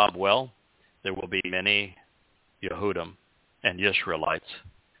our job well. There will be many Yehudim and Israelites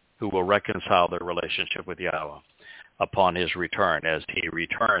who will reconcile their relationship with Yahweh upon his return, as he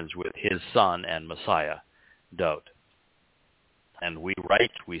returns with his son and Messiah, Dode. And we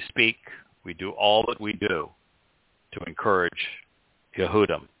write, we speak, we do all that we do to encourage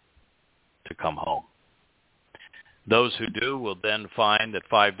Yehudim to come home. Those who do will then find that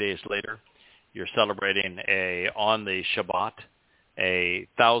 5 days later, you're celebrating on the Shabbat, a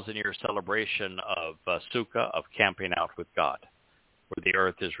 1,000-year celebration of Sukkah, of camping out with God, where the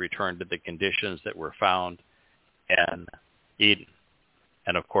earth is returned to the conditions that were found in Eden.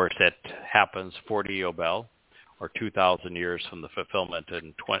 And of course, that happens 40 Yobel, or 2,000 years from the fulfillment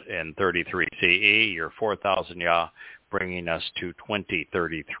in 33 CE, year 4,000 Yah, bringing us to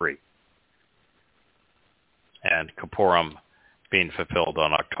 2033. And Kippurim being fulfilled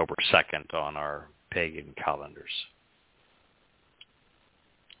on October 2nd on our pagan calendars.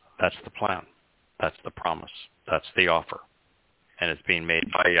 That's the plan. That's the promise. That's the offer. And it's being made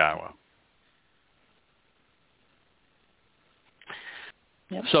by Yahweh.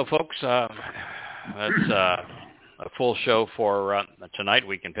 Yep. So, folks, that's a full show for tonight.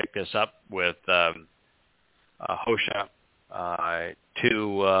 We can pick this up with Hosea 2:18.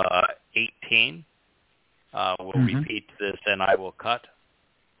 We'll repeat this, and I will cut.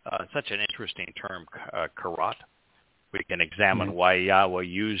 Such an interesting term, karat. We can examine why Yahweh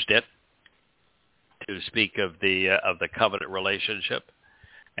used it to speak of the covenant relationship,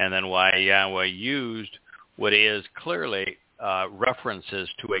 and then why Yahweh used what is clearly references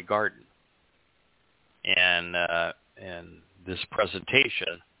to a garden, and this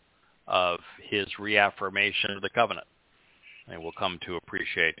presentation of his reaffirmation of the covenant. And we'll come to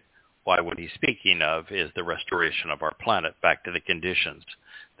appreciate why what he's speaking of is the restoration of our planet back to the conditions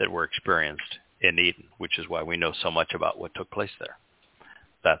that were experienced in Eden, which is why we know so much about what took place there.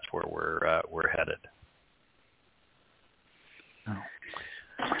 That's where we're headed.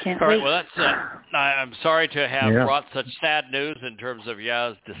 Can't All right, wait. well, that's I'm sorry to have brought such sad news in terms of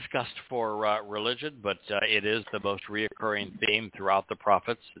Yah's disgust for religion, but it is the most reoccurring theme throughout the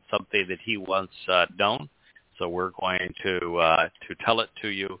prophets. It's something that he wants known, so we're going to tell it to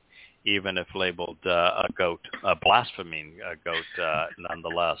you, even if labeled a goat, a blaspheming goat,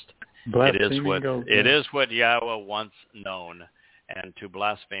 nonetheless. It is what Yahweh wants known, and to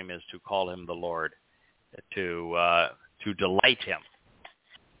blaspheme is to call him the Lord. To delight him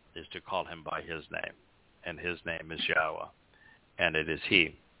is to call him by his name, and his name is Yahweh, and it is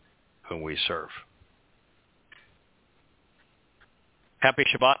he whom we serve. Happy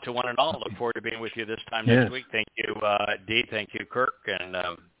Shabbat to one and all. Look forward to being with you this time next week. Thank you, Dee. Thank you, Kirk, and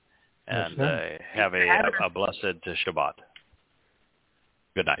have a blessed Shabbat.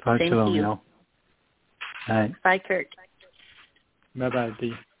 Good night. Bye, Thank shalom, you. y'all. All right. Bye, Kurt. Bye-bye,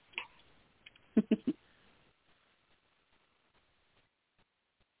 Dee.